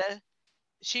with Nada.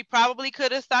 She probably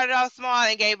could have started off small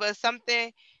and gave us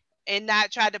something and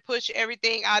not tried to push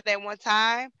everything out at one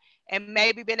time, and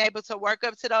maybe been able to work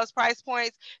up to those price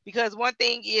points. Because one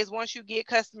thing is, once you get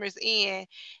customers in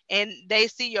and they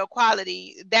see your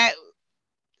quality, that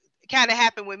kind of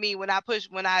happened with me when I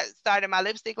started my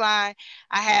lipstick line.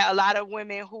 I had a lot of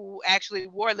women who actually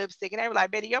wore lipstick and they were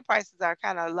like, Betty, your prices are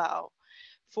kind of low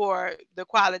for the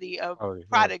quality of Oh yeah.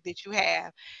 product that you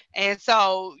have. And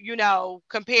so,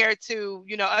 compared to,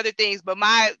 other things, but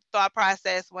my thought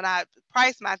process when I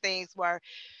priced my things were,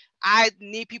 I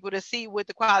need people to see what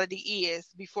the quality is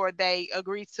before they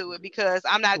agree to it, because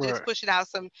I'm not just Right. pushing out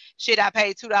some shit I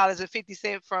paid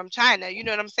 $2.50 from China. You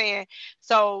know what I'm saying?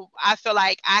 So I feel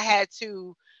like I had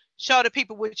to show the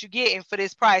people what you're getting for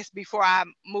this price before I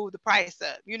move the price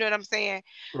up. You know what I'm saying?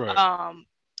 Right. Um,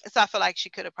 so I feel like she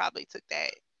could have probably took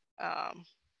that.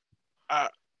 I,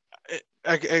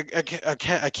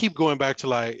 I keep going back to,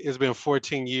 like, it's been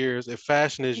 14 years. If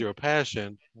fashion is your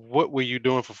passion, what were you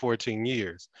doing for 14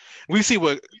 years? We see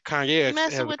what Kanye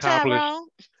Messing has with accomplished Tyrone.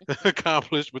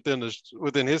 accomplished within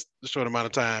his short amount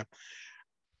of time,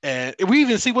 and we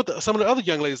even see what some of the other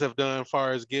young ladies have done as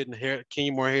far as getting hair,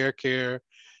 more hair care,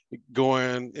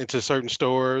 going into certain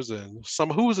stores, and some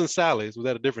who was in Sally's. Was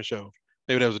that a different show?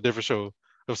 Maybe that was a different show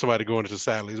of somebody going into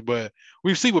Sally's. But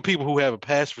we see what people who have a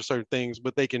passion for certain things,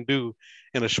 what they can do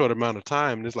in a short amount of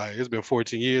time. And it's like, it's been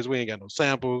 14 years. We ain't got no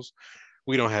samples.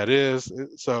 We don't have this.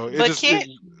 So But it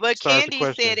starts to Candy said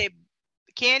question. it.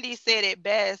 Candy said it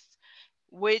best,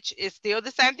 which is still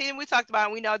the same thing we talked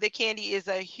about. We know that Candy is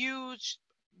a huge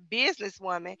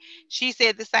businesswoman. She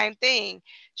said the same thing.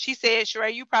 She said,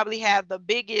 Sheree, you probably have the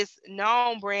biggest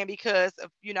known brand because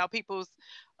of, people's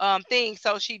things.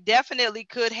 So she definitely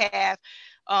could have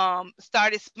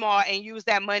started small and used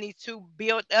that money to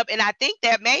build up. And I think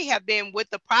that may have been what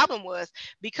the problem was,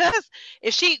 because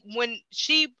if when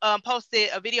she posted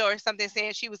a video or something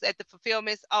saying she was at the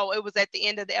fulfillment, oh, it was at the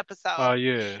end of the Oh episode,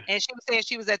 yeah. and she was saying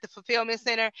she was at the fulfillment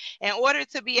center. In order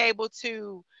to be able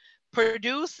to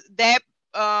produce that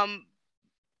um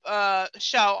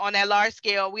show on that large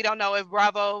scale, we don't know if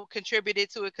Bravo contributed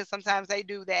to it, because sometimes they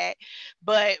do that,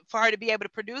 but for her to be able to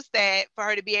produce that, for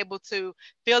her to be able to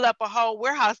fill up a whole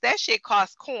warehouse, that shit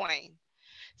costs coin.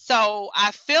 So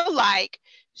I feel like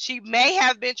she may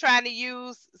have been trying to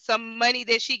use some money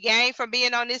that she gained from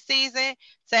being on this season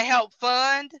to help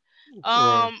fund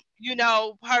Right.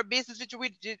 her business venture.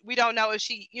 We don't know if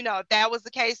she, if that was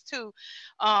the case too.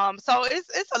 So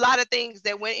it's a lot of things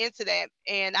that went into that.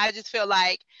 And I just feel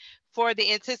like for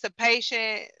the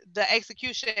anticipation, the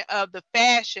execution of the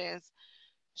fashions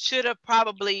should have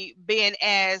probably been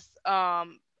as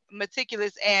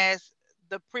meticulous as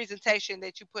the presentation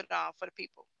that you put on for the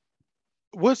people.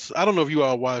 I don't know if you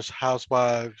all watched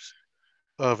Housewives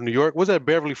of New York. Was that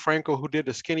Beverly Franco who did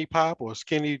the skinny pop or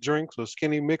skinny drinks or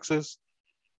skinny mixes?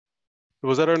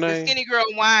 Was that her The name? skinny girl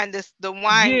wine, the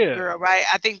wine Yeah. girl, right?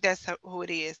 I think that's who it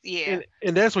is. Yeah.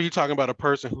 And that's what you're talking about, a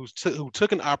person who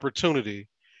took an opportunity,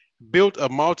 built a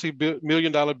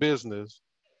multi-million dollar business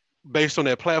based on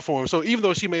that platform. So even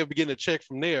though she may have been getting a check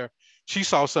from there, she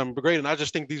saw something great. And I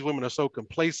just think these women are so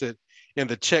complacent in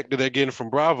the check that they're getting from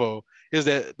Bravo, is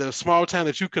that the small time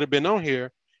that you could have been on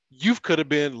here, you could have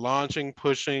been launching,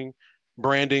 pushing,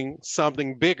 branding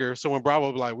something bigger. So when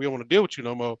Bravo was like, we don't want to deal with you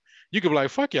no more, you could be like,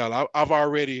 fuck y'all, I've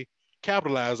already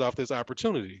capitalized off this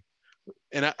opportunity.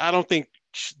 And I don't think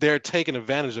they're taking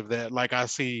advantage of that. Like I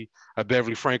see a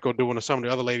Beverly Franco doing, to some of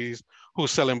the other ladies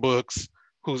who's selling books,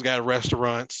 who's got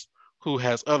restaurants, who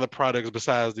has other products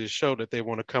besides this show that they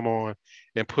want to come on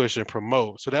and push and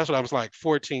promote. So that's what I was like,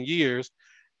 14 years,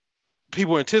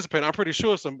 people anticipate. I'm pretty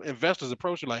sure some investors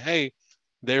approach you like, hey,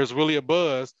 there's really a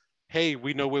buzz. Hey,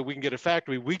 we know where we can get a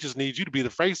factory. We just need you to be the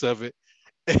face of it.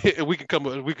 And we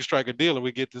can strike a deal and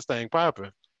we get this thing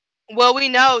popping. Well, we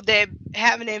know that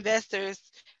having investors,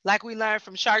 like we learned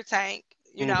from Shark Tank,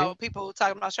 Mm-hmm. people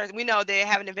talking about Shark Tank, we know that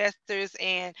having investors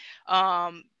and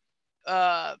um,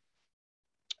 uh,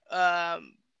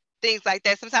 um, things like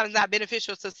that sometimes not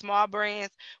beneficial to small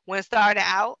brands when starting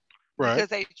out, Right. because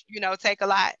they, take a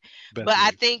lot. But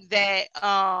I Definitely. think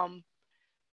that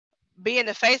being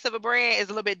the face of a brand is a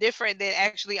little bit different than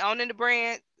actually owning the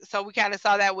brand. So we kind of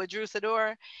saw that with Drew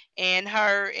Sidora and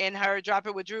her drop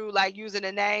it with Drew, like using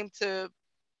the name to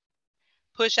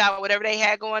push out whatever they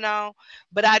had going on.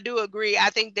 But I do agree. I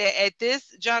think that at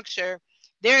this juncture,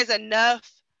 there is enough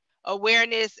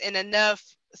awareness and enough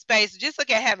space. Just look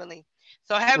at Heavenly.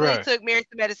 So Heavenly Right. took Married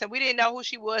to Medicine. We didn't know who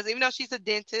she was, even though she's a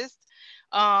dentist.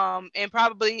 and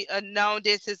probably a known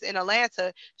dentist in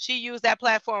Atlanta. She used that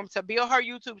platform to build her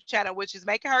YouTube channel, which is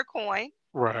making her coin,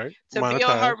 Right. to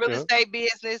build her Monetize. real Yeah. estate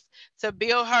business, to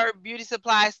build her beauty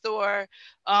supply store,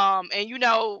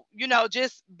 and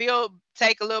just build,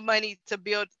 take a little money to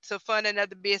build, to fund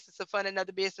another business, to fund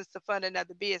another business, to fund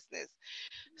another business.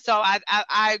 So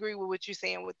I agree with what you're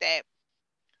saying with that.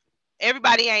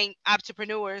 Everybody ain't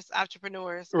entrepreneurs.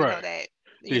 We know Right. that.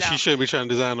 Yeah, You she know, shouldn't be trying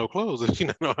to design no clothes if she's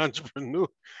not no entrepreneur.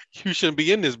 You shouldn't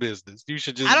be in this business. You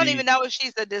should I just don't be even know if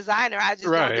she's a designer. I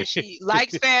just know that right. she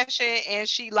likes fashion and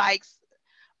she likes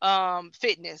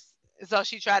fitness. So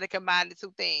she tried to combine the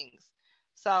two things.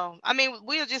 So I mean,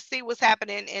 we'll just see what's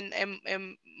happening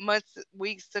in months,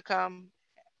 weeks to come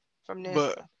from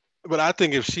this. But I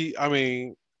think if she, I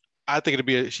mean, I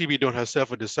think she'd be doing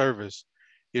herself a disservice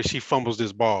if she fumbles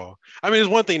this ball. I mean, it's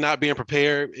one thing not being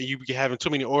prepared and you be having too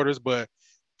many orders, but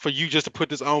for you just to put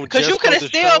this on Because you just could for have the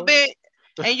still show, been,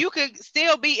 and you could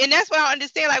still be, and that's what I don't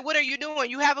understand. Like, what are you doing?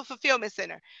 You have a fulfillment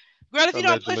center, girl. If you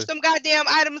don't push allegedly, them goddamn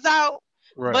items out,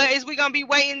 right? but is we gonna be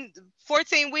waiting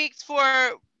 14 weeks for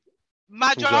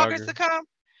my Some joggers to joggers, come?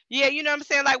 Yeah, you know what I'm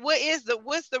saying. Like,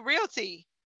 what's the realty?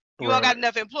 You all got right?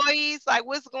 enough employees? Like,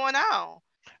 what's going on?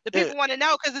 The Eh, people want to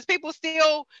know because it's people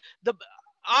still the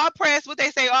all press. What they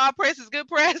say, all press is good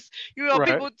press. You know, right.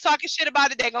 people talking shit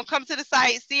about it. They're gonna come to the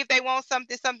site, see if they want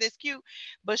something's cute.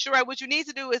 But sure, what you need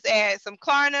to do is add some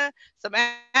Klarna, some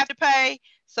Afterpay,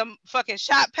 some fucking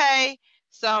Shop Pay,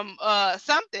 some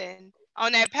something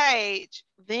on that page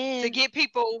to Then get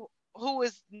people who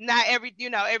is not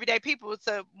everyday people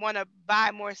to want to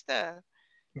buy more stuff.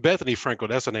 Bethany Frankel,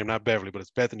 that's her name, not Beverly, but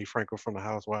it's Bethany Frankel from the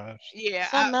Housewives. Yeah,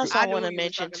 something else I I knew want who to you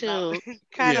was mention talking about. too,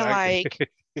 kind of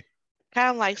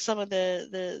Yeah, like some of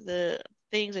the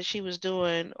things that she was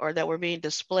doing or that were being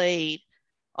displayed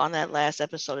on that last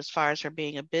episode as far as her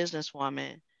being a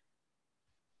businesswoman.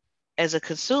 As a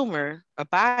consumer, a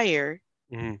buyer,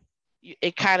 mhm,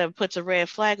 it kind of puts a red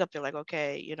flag up there like,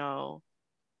 okay,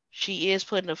 she is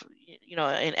putting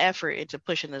an effort into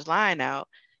pushing this line out,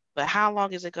 but how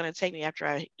long is it going to take me after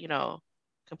I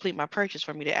complete my purchase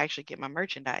for me to actually get my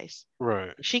merchandise?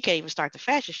 right. She can't even start the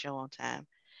fashion show on time.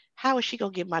 How is she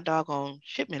going to get my doggone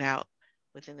shipment out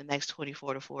within the next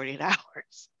 24 to 48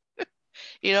 hours?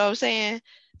 You know what I'm saying?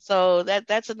 So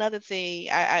that's another thing.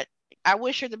 I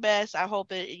wish her the best. I hope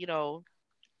that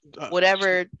Uh,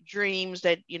 whatever dreams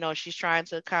that she's trying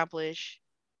to accomplish,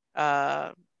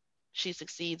 uh she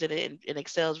succeeds in it and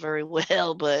excels very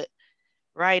well. But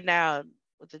right now,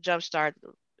 with the jump start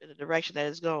in the direction that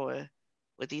it's going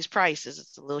with these prices,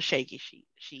 it's a little shaky.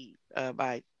 She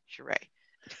by Sheree.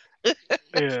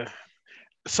 yeah.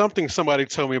 Something somebody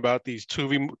told me about these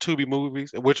Tubi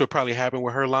movies, which will probably happen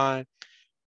with her line.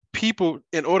 People,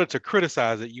 in order to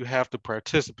criticize it, you have to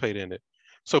participate in it.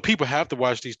 So people have to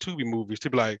watch these Tubi movies to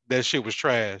be like, that shit was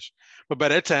trash. But by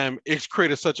that time, it's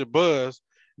created such a buzz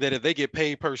that if they get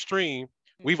paid per stream,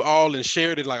 we've all and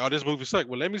shared it like, oh, this movie sucked.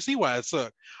 Well, let me see why it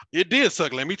sucked. It did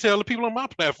suck. Let me tell the people on my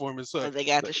platform it But sucked. they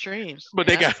got the streams. But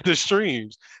they Yeah. got the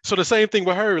streams. So the same thing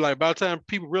with her. Like by the time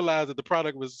people realized that the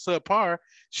product was subpar,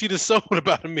 she just sold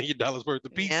about $1 million worth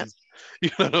of Yeah. pieces. You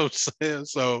know what I'm saying?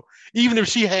 So even if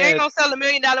she She ain't had, gonna sell $1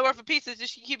 million worth of pieces if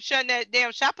she keeps shutting that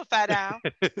damn Shopify down.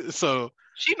 so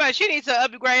She needs to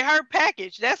upgrade her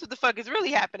package. That's what the fuck is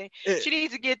really happening. it, She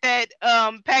needs to get that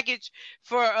package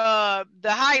for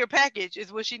the higher package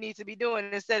is what she needs to be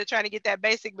doing instead of trying to get that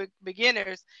basic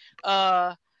beginners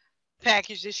uh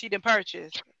package that she didn't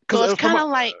purchase. So because from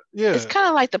it's yeah, kind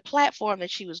of like the platform that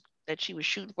she was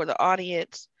shooting for, the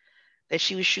audience that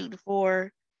she was shooting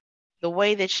for, the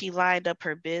way that she lined up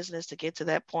her business to get to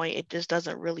that point, it just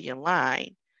doesn't really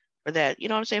align for that. You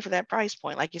know what I'm saying? For that price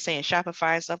point, like you're saying,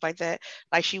 Shopify and stuff like that.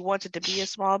 Like she wants it to be a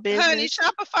small Honey, business.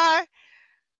 Shopify.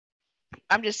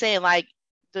 I'm just saying, like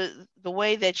the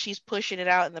way that she's pushing it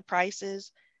out and the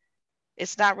prices,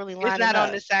 it's not really It's lining not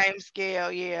on up. the same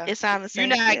scale, yeah. It's on the You're same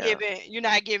not scale. giving you're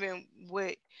not giving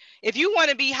what if you want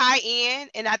to be high end,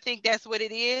 and I think that's what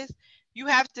it is, you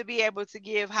have to be able to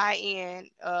give high end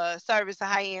service, a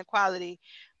high end quality.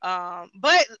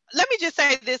 But let me just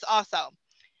say this also.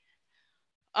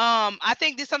 I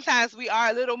think that sometimes we are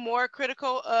a little more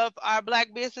critical of our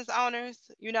black business owners.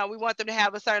 You know, we want them to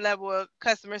have a certain level of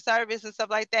customer service and stuff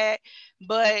like that.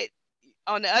 But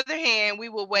on the other hand, we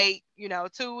will wait,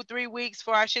 2, 3 weeks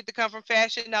for our shit to come from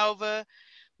Fashion Nova.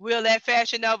 We'll let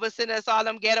Fashion Nova send us all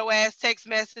them ghetto ass text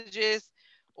messages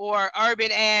or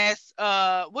urban ass,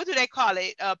 what do they call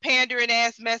it? Pandering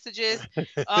ass messages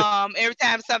every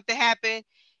time something happened.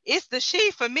 it's the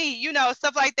she for me,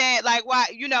 stuff like that. Like, why,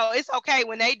 it's okay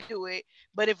when they do it,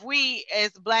 but if we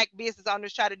as Black business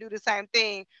owners try to do the same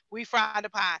thing, we frowned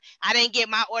upon. I didn't get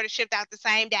my order shipped out the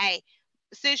same day.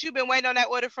 Sis, you've been waiting on that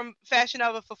order from Fashion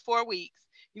Nova for 4 weeks.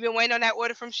 You've been waiting on that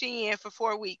order from Shein for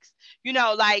 4 weeks.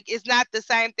 Like, it's not the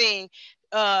same thing.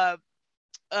 Uh,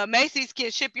 Macy's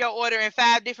can ship your order in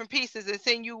 5 different pieces and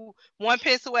send you one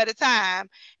pencil at a time,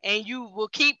 and you will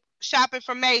keep shopping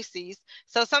from Macy's.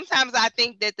 So sometimes I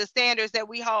think that the standards that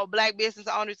we hold Black business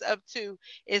owners up to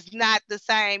is not the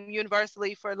same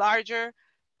universally for larger.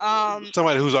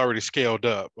 Somebody who's already scaled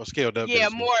up or scaled up Yeah,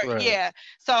 business, more. right? Yeah.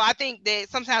 So I think that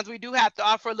sometimes we do have to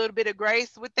offer a little bit of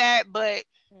grace with that. But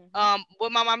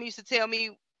what my mom used to tell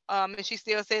me, and she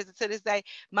still says it to this day,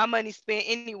 my money's spent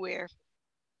anywhere.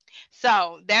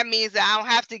 So that means that I don't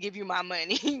have to give you my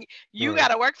money. You Right. got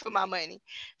to work for my money.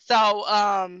 So,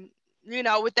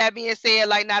 with that being said,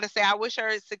 like, not to say I wish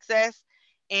her success,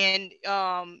 and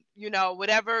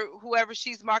whatever, whoever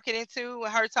she's marketing to,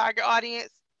 her target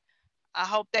audience, I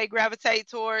hope they gravitate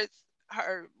towards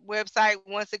her website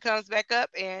once it comes back up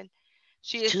and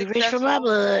she is Too rich for my successful.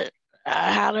 blood.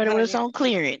 I hollered when it's Honey, on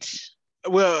clearance.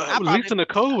 Well, I probably Lisa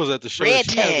Nicole was at the show, and Red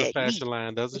she has a tag me. fashion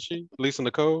line, doesn't she? Lisa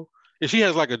Nicole, and she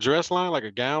has like a dress line, like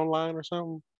a gown line or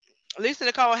something. Lisa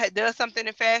Nicole does something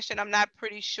in fashion. I'm not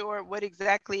pretty sure what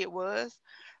exactly it was.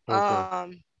 Okay,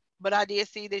 But I did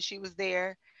see that she was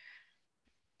there,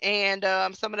 and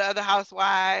some of the other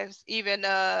housewives, even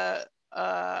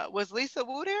was Lisa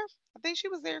Wu there? I think she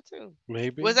was there too.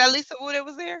 Was maybe. that Lisa Wu that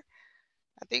was there?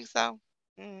 I think so.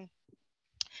 Mm.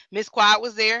 Miss Quiet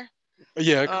was there.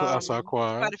 Yeah, I saw Mm-hmm.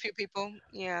 Quad. Quite a few people.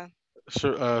 Yeah.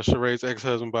 Sheree's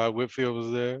ex-husband Bob Whitfield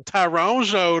was there. Tyrone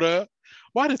showed up.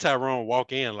 Why did Tyrone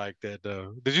walk in like that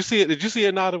though? Did you see it? Did you see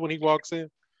it, Nada, when he walks in?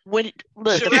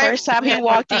 Look, the Sheree first time he had on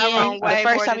walked in, Tyrone way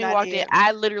more than I did.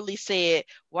 I literally said,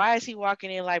 "Why is he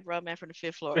walking in like bro man from the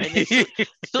fifth floor?" And then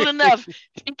soon enough,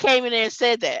 she came in there and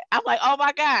said that. I'm like, "Oh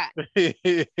my god,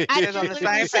 I She was on just the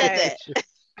literally same said that." page.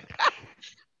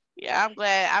 Yeah, I'm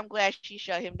glad she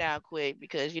shut him down quick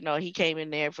because he came in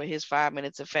there for his 5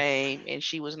 minutes of fame and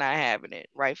she was not having it,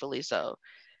 rightfully so.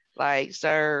 Like,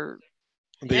 sir,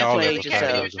 They all let Definitely played the came in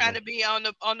fire here yourself. under trying her. to be on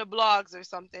the blogs or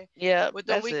something Yep, with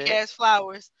them that's weak it. ass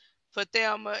flowers for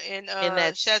Thelma and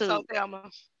And Chateau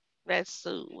Thelma. that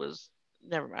suit was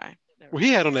never mind, never Well,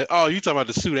 he mind. had on that. Oh, you talking about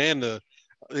the suit and the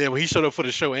yeah? When he showed up for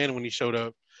the show and when he showed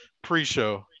up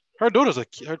pre-show, her daughters are.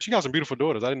 She got some beautiful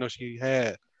daughters. I didn't know she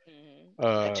had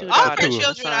Got two All of her daughters two of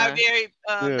and a them. children are son. very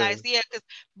Yeah, nice. Yeah,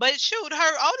 but shoot,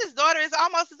 her oldest daughter is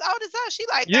almost as old as us. She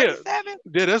like yeah, 37.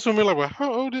 yeah. That's what I mean. Like, well,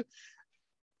 how old?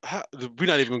 How, we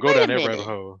not even go Wait down a that rabbit minute.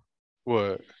 hole.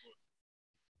 What?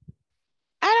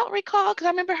 I don't recall because I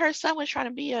remember her son was trying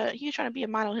to be a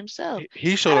model himself.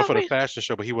 He I showed up don't for the re- fashion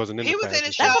show, but he wasn't in the He was in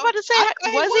the fashion show. That's show. what I'm about to say. I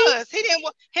thought he Was he? was. He didn't.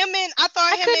 Him and I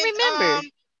thought I him couldn't and remember.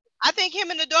 I think him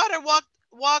and the daughter walked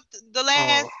the Oh,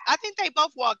 last. I think they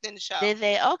both walked in the show. Did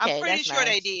they? I'm Okay, pretty that's sure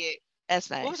they nice. did. That's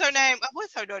What was her nice. name?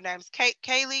 What's her daughter's name?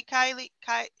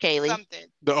 Kaylee. Something.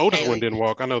 the oldest one Kaylee. didn't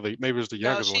walk. I know that maybe it's the No,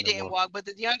 youngest she one that didn't walked. walk, but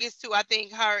the youngest two, I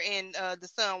think her and the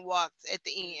son walked at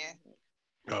the end.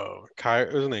 Oh,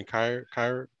 Kyrie, isn't it Kyrie,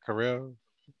 Carell?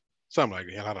 Something like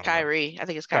that. I don't know. Kyrie. I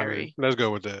think it's Kyrie. Kyrie. Let's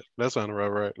go with that. That sounds right,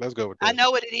 right. Let's go with I that.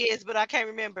 know what it is, but I can't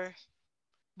remember.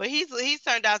 But he's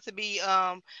turned out to be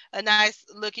a nice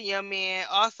looking young man.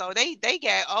 Also, they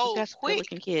got He's old got some good quick.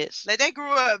 looking kids. Like they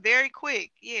grew up very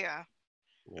quick. Yeah,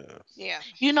 Yes. yeah.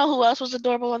 You know who else was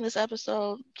adorable on this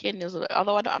episode? Kenya's.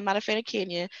 Although I'm not a fan of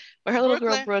Kenya, but her little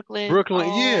girl Brooklyn, Brooklyn. Brooklyn,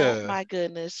 Oh yeah. my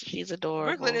goodness, she's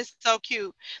Brooklyn adorable. is so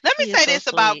cute. Let me She is say so this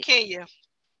about sweet. Kenya.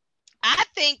 I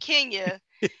think Kenya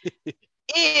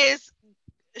is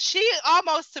she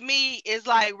almost to me is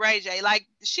like Ray J. Like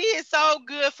she is so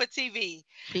good for TV.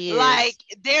 She Like is.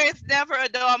 there is never a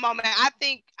dull moment. I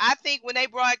think when they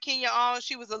brought Kenya on,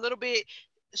 she was a little bit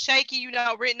shaky,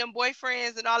 written them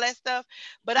boyfriends and all that stuff.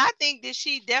 But I think that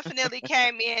she definitely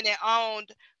came in and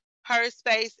owned her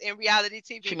space in reality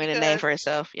She TV made a name because for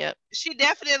herself. Yep. she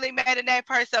definitely made a name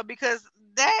for herself because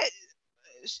that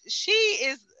she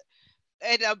is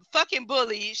and a fucking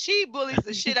bully. She bullies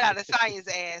the shit out of Science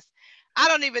ass. I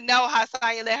don't even know how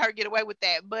Science let her get away with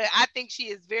that, but I think she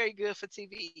is very good for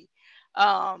TV.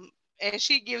 Um, and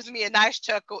she gives me a nice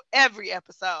chuckle every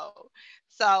episode.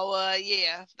 So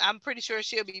yeah, I'm pretty sure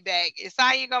she'll be back. Is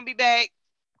Science gonna be back?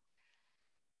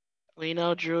 We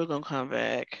know Drew gonna come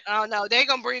back. I don't know. They're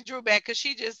gonna bring Drew back because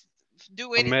she just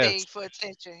do A anything mess. for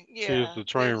attention. She is Yeah, the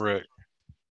train cause wreck.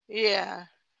 yeah,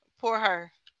 poor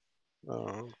her.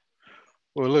 Uh,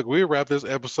 well, look, we'll wrap this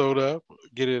episode up,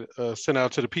 get it sent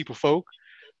out to the people folk.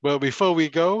 Well, before we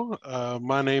go,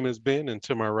 my name is Ben, and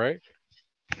to my right,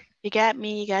 You got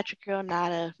me, you got your girl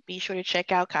Nada. Be sure to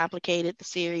check out Complicated, the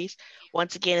series.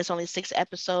 Once again, it's only 6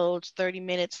 episodes, 30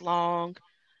 minutes long.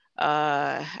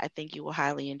 I think you will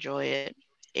highly enjoy it.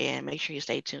 And make sure you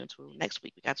stay tuned to next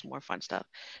week. We got some more fun stuff.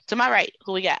 To my right,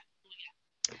 who we got?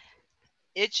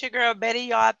 It's your girl Betty,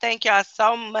 y'all. Thank y'all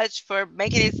so much for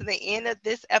making it to the end of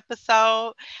this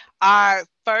episode, our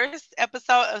first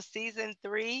episode of season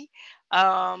 3.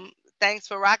 Thanks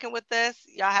for rocking with us.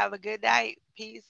 Y'all have a good night. Peace.